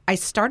fear. I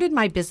started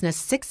my business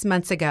 6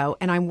 months ago,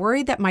 and I'm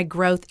worried that my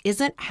growth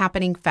isn't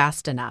happening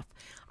fast enough.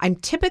 I'm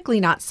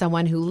typically not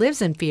someone who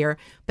lives in fear,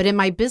 but in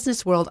my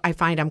business world, I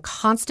find I'm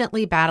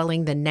constantly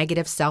battling the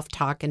negative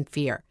self-talk and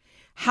fear.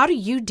 How do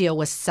you deal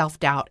with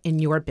self-doubt in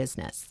your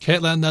business?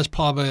 Caitlin, that's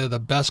probably the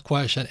best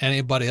question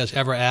anybody has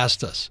ever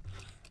asked us.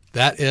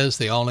 That is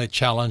the only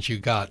challenge you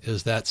got,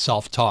 is that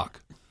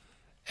self-talk.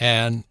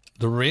 And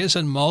the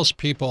reason most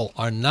people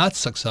are not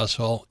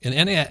successful in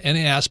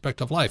any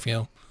aspect of life,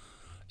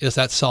 is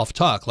that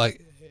self-talk.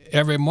 Like,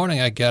 every morning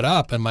I get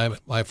up and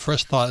my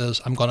first thought is,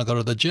 I'm going to go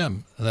to the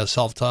gym. And that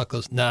self-talk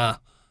goes, 10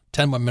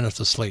 more minutes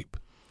of sleep.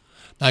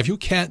 Now, if you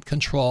can't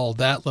control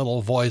that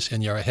little voice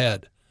in your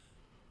head,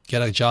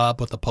 get a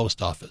job with the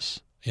post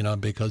office,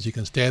 because you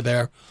can stay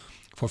there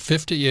for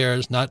 50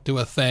 years, not do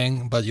a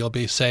thing, but you'll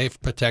be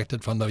safe,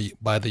 protected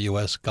by the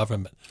U.S.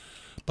 government.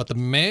 But the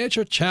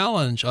major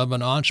challenge of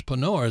an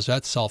entrepreneur is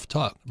that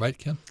self-talk, right,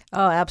 Kim?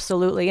 Oh,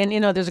 absolutely. And,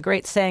 there's a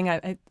great saying,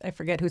 I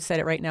forget who said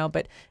it right now,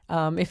 but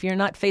if you're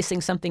not facing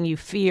something you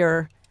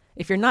fear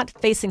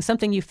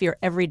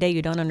every day,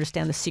 you don't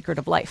understand the secret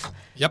of life.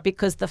 Yep.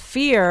 Because the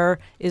fear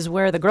is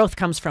where the growth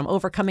comes from,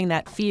 overcoming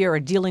that fear or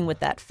dealing with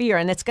that fear.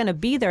 And it's going to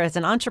be there as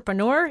an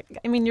entrepreneur.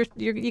 I mean,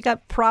 you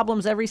got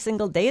problems every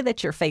single day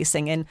that you're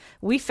facing, and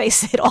we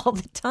face it all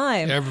the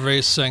time.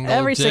 Every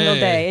single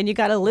day. And you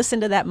got to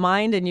listen to that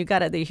mind, and you got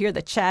to hear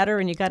the chatter,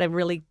 and you got to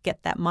really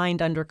get that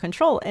mind under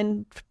control.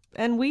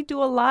 And we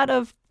do a lot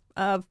of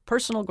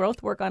personal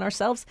growth work on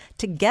ourselves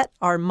to get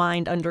our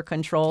mind under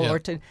control or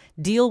to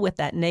deal with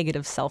that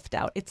negative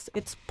self-doubt.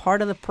 It's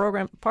part of the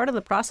program, part of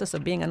the process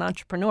of being an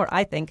entrepreneur,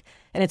 I think,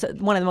 and it's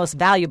one of the most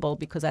valuable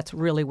because that's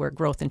really where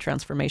growth and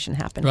transformation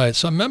happen. Right.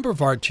 So a member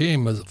of our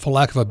team, is, for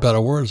lack of a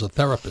better word, is a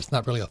therapist,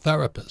 not really a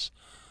therapist,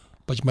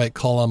 but you might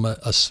call him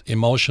a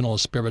emotional,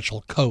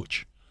 spiritual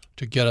coach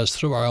to get us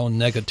through our own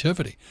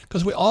negativity.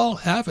 Because we all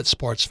have it,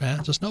 sports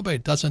fans. There's nobody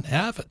who doesn't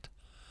have it.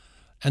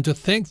 And to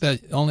think that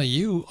only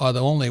you are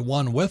the only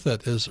one with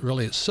it is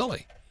really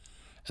silly.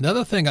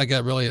 Another thing I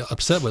get really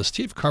upset with,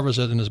 Steve covers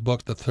it in his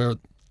book, The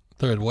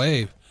Third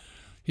Wave.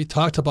 He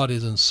talked about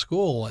it in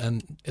school,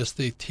 and it's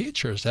the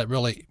teachers that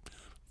really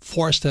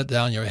forced it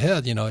down your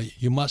head.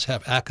 You must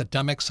have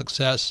academic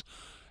success,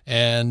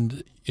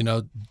 and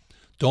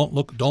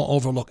don't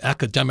overlook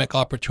academic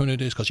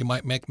opportunities because you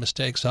might make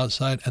mistakes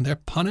outside, and they're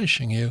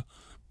punishing you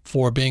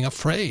for being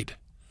afraid.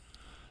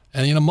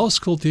 And, most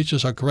school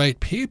teachers are great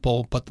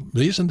people, but the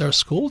reason they're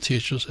school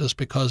teachers is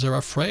because they're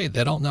afraid.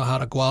 They don't know how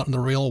to go out in the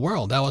real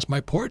world. That was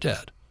my poor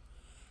dad.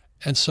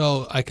 And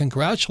so I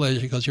congratulate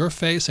you because you're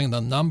facing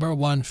the number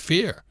one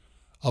fear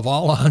of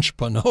all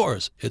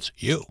entrepreneurs. It's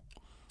you.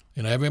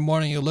 Every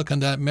morning you look in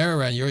that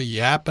mirror and you're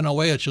yapping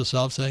away at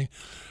yourself saying,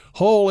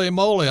 holy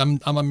moly, I'm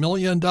 $1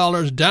 million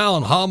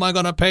down. How am I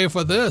going to pay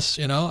for this?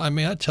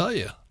 I tell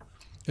you,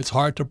 it's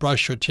hard to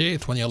brush your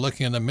teeth when you're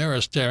looking in the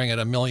mirror staring at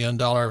 $1 million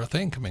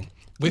thing coming.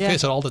 We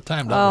face it all the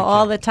time, don't we?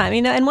 All the time.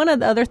 And one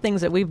of the other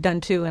things that we've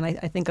done too, and I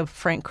think of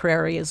Frank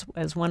Crary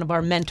as one of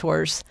our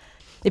mentors.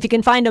 If you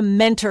can find a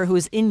mentor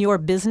who's in your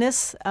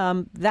business,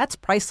 that's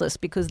priceless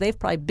because they've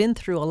probably been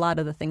through a lot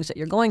of the things that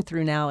you're going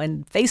through now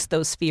and faced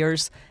those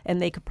fears,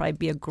 and they could probably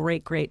be a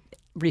great, great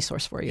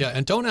resource for you. Yeah,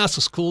 and don't ask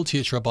a school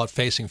teacher about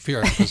facing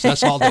fear because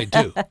that's all they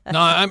do.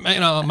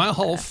 No, my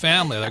whole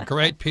family, they're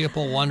great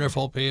people,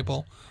 wonderful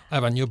people. I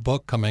have a new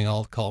book coming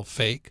out called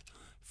Fake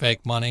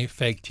Money,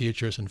 Fake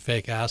Teachers, and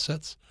Fake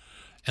Assets.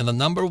 And the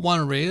number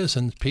one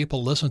reason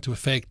people listen to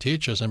fake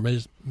teachers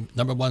and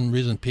number one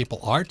reason people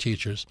are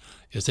teachers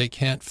is they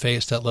can't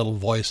face that little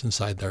voice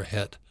inside their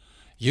head.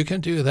 You can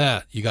do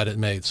that. You got it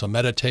made. So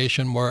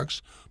meditation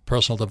works,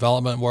 personal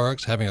development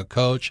works, having a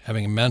coach,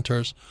 having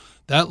mentors.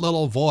 That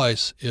little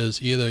voice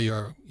is either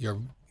your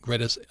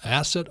greatest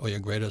asset or your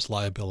greatest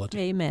liability.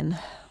 Amen.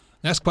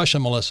 Next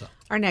question, Melissa.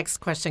 Our next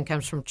question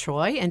comes from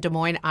Troy in Des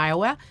Moines,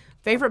 Iowa.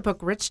 Favorite book,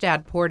 Rich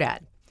Dad, Poor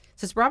Dad.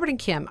 Says, Robert and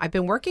Kim, I've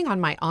been working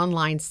on my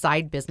online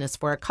side business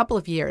for a couple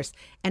of years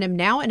and am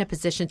now in a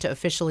position to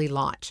officially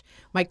launch.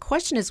 My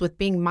question is with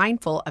being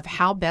mindful of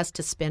how best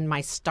to spend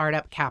my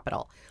startup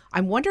capital.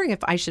 I'm wondering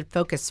if I should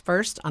focus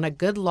first on a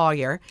good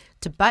lawyer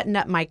to button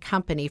up my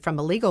company from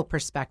a legal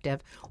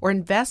perspective or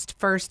invest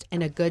first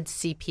in a good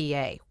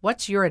CPA.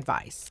 What's your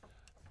advice?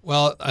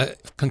 Well,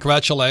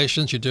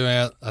 congratulations. You're doing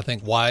it, I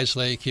think,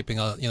 wisely, keeping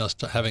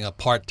having a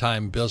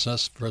part-time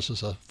business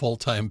versus a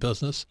full-time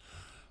business.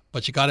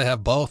 But you got to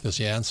have both is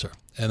the answer.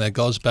 And that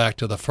goes back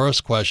to the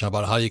first question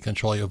about how you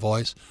control your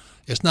voice.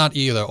 It's not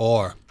either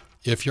or.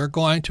 If you're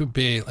going to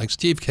be, like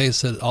Steve K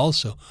said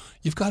also,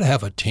 you've got to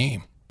have a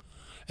team.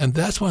 And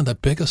that's one of the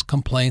biggest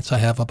complaints I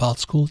have about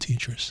school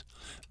teachers.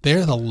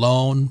 They're the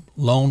lone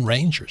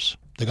rangers.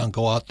 They're going to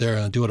go out there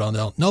and do it on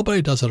their own.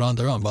 Nobody does it on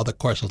their own. Well, of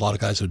course, there's a lot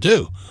of guys who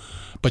do.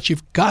 But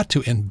you've got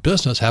to, in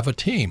business, have a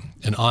team.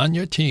 And on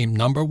your team,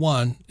 number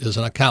one is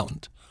an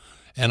accountant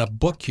and a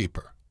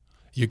bookkeeper.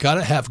 You got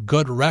to have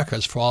good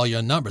records for all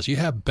your numbers. You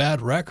have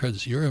bad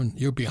records,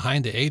 you're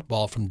behind the eight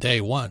ball from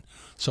day one.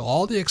 So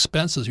all the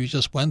expenses you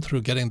just went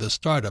through getting this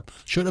startup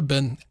should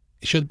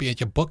be at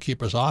your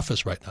bookkeeper's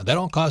office right now. They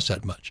don't cost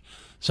that much.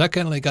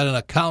 Secondly, got an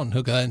accountant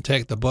who can then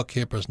take the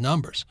bookkeeper's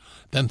numbers.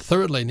 Then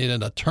thirdly, need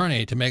an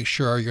attorney to make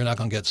sure you're not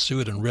going to get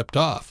sued and ripped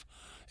off.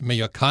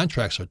 Your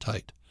contracts are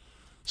tight.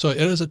 So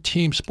it is a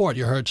team sport.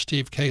 You heard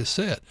Steve K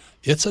say it.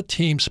 It's a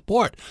team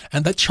sport.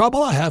 And the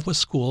trouble I have with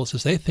schools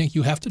is they think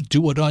you have to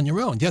do it on your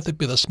own. You have to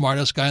be the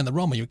smartest guy in the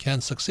room or you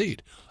can't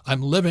succeed.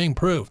 I'm living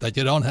proof that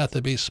you don't have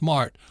to be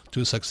smart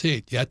to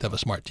succeed. You have to have a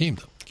smart team,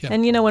 though. Kim.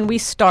 And when we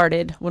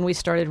started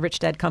Rich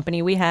Dad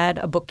Company, we had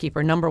a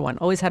bookkeeper, number one.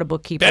 Always had a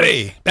bookkeeper.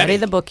 Betty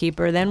the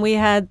bookkeeper. Then we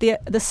had the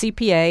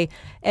CPA.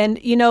 And,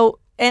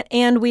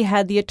 and we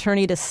had the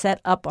attorney to set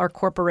up our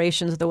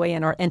corporations the way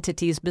and our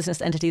entities,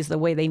 business entities, the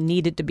way they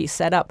needed to be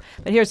set up.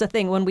 But here's the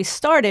thing. When we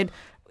started,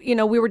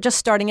 we were just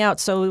starting out,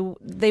 so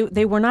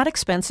they were not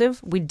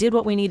expensive. We did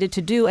what we needed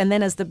to do. And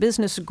then as the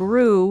business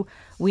grew,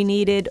 we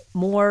needed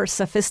more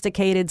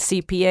sophisticated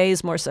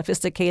CPAs, more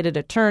sophisticated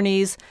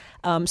attorneys.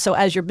 So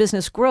as your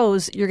business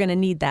grows, you're going to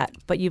need that.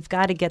 But you've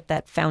got to get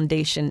that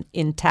foundation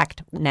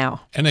intact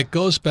now. And it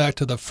goes back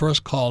to the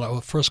first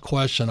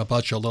question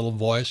about your little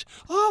voice.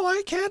 Oh,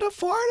 I can't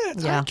afford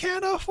it. Yeah. I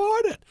can't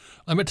afford it.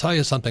 Let me tell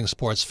you something,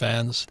 sports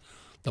fans.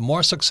 The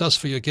more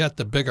successful you get,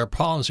 the bigger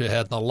problems you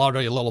had, and the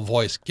louder your little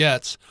voice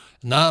gets.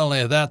 Not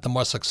only that, the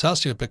more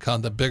successful you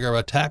become, the bigger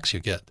attacks you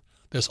get.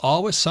 There's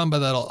always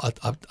somebody that'll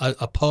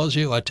oppose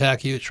you,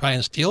 attack you, try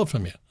and steal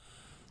from you.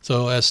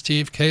 So as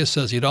Steve K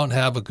says, you don't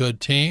have a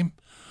good team,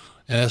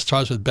 and it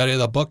starts with Betty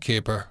the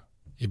bookkeeper.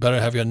 You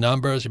better have your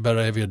numbers, you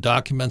better have your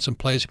documents in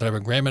place, you better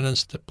have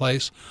agreements in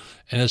place,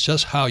 and it's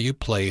just how you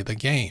play the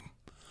game.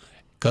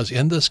 Because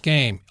in this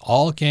game,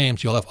 all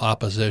games, you'll have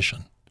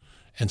opposition.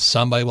 And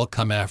somebody will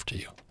come after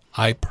you.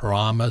 I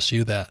promise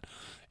you that.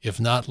 If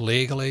not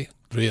legally,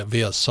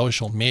 via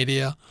social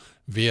media,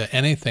 via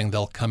anything,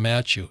 they'll come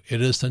at you.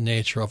 It is the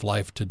nature of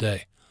life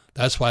today.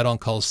 That's why I don't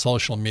call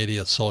social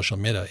media social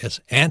media. It's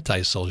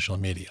anti-social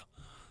media.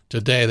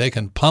 Today, they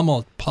can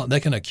they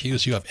can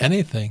accuse you of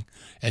anything,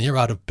 and you're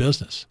out of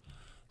business.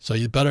 So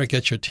you better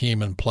get your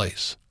team in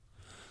place.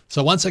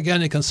 So once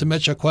again, you can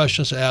submit your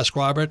questions to Ask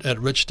Robert at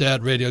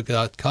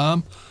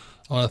richdadradio.com.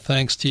 I want to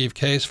thank Steve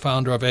Case,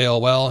 founder of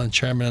AOL and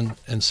chairman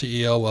and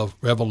CEO of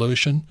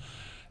Revolution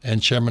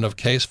and chairman of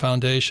Case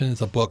Foundation,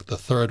 the book, The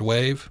Third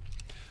Wave.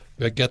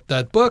 You get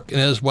that book,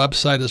 and his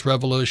website is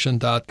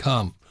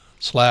revolution.com.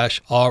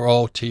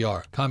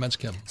 revolution.com/ROTR. Comments,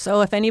 Kim? So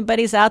if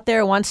anybody's out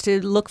there wants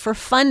to look for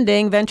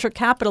funding, venture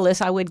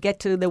capitalists, I would get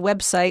to the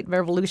website,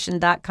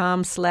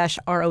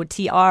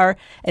 revolution.com/ROTR,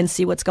 and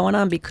see what's going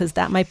on, because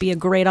that might be a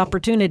great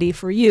opportunity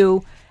for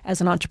you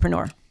as an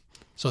entrepreneur.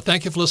 So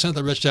thank you for listening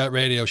to the Rich Dad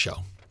Radio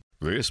Show.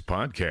 This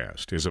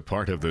podcast is a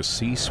part of the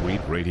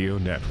C-Suite Radio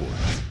Network.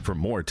 For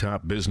more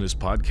top business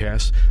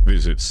podcasts,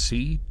 visit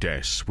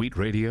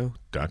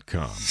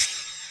c-suiteradio.com.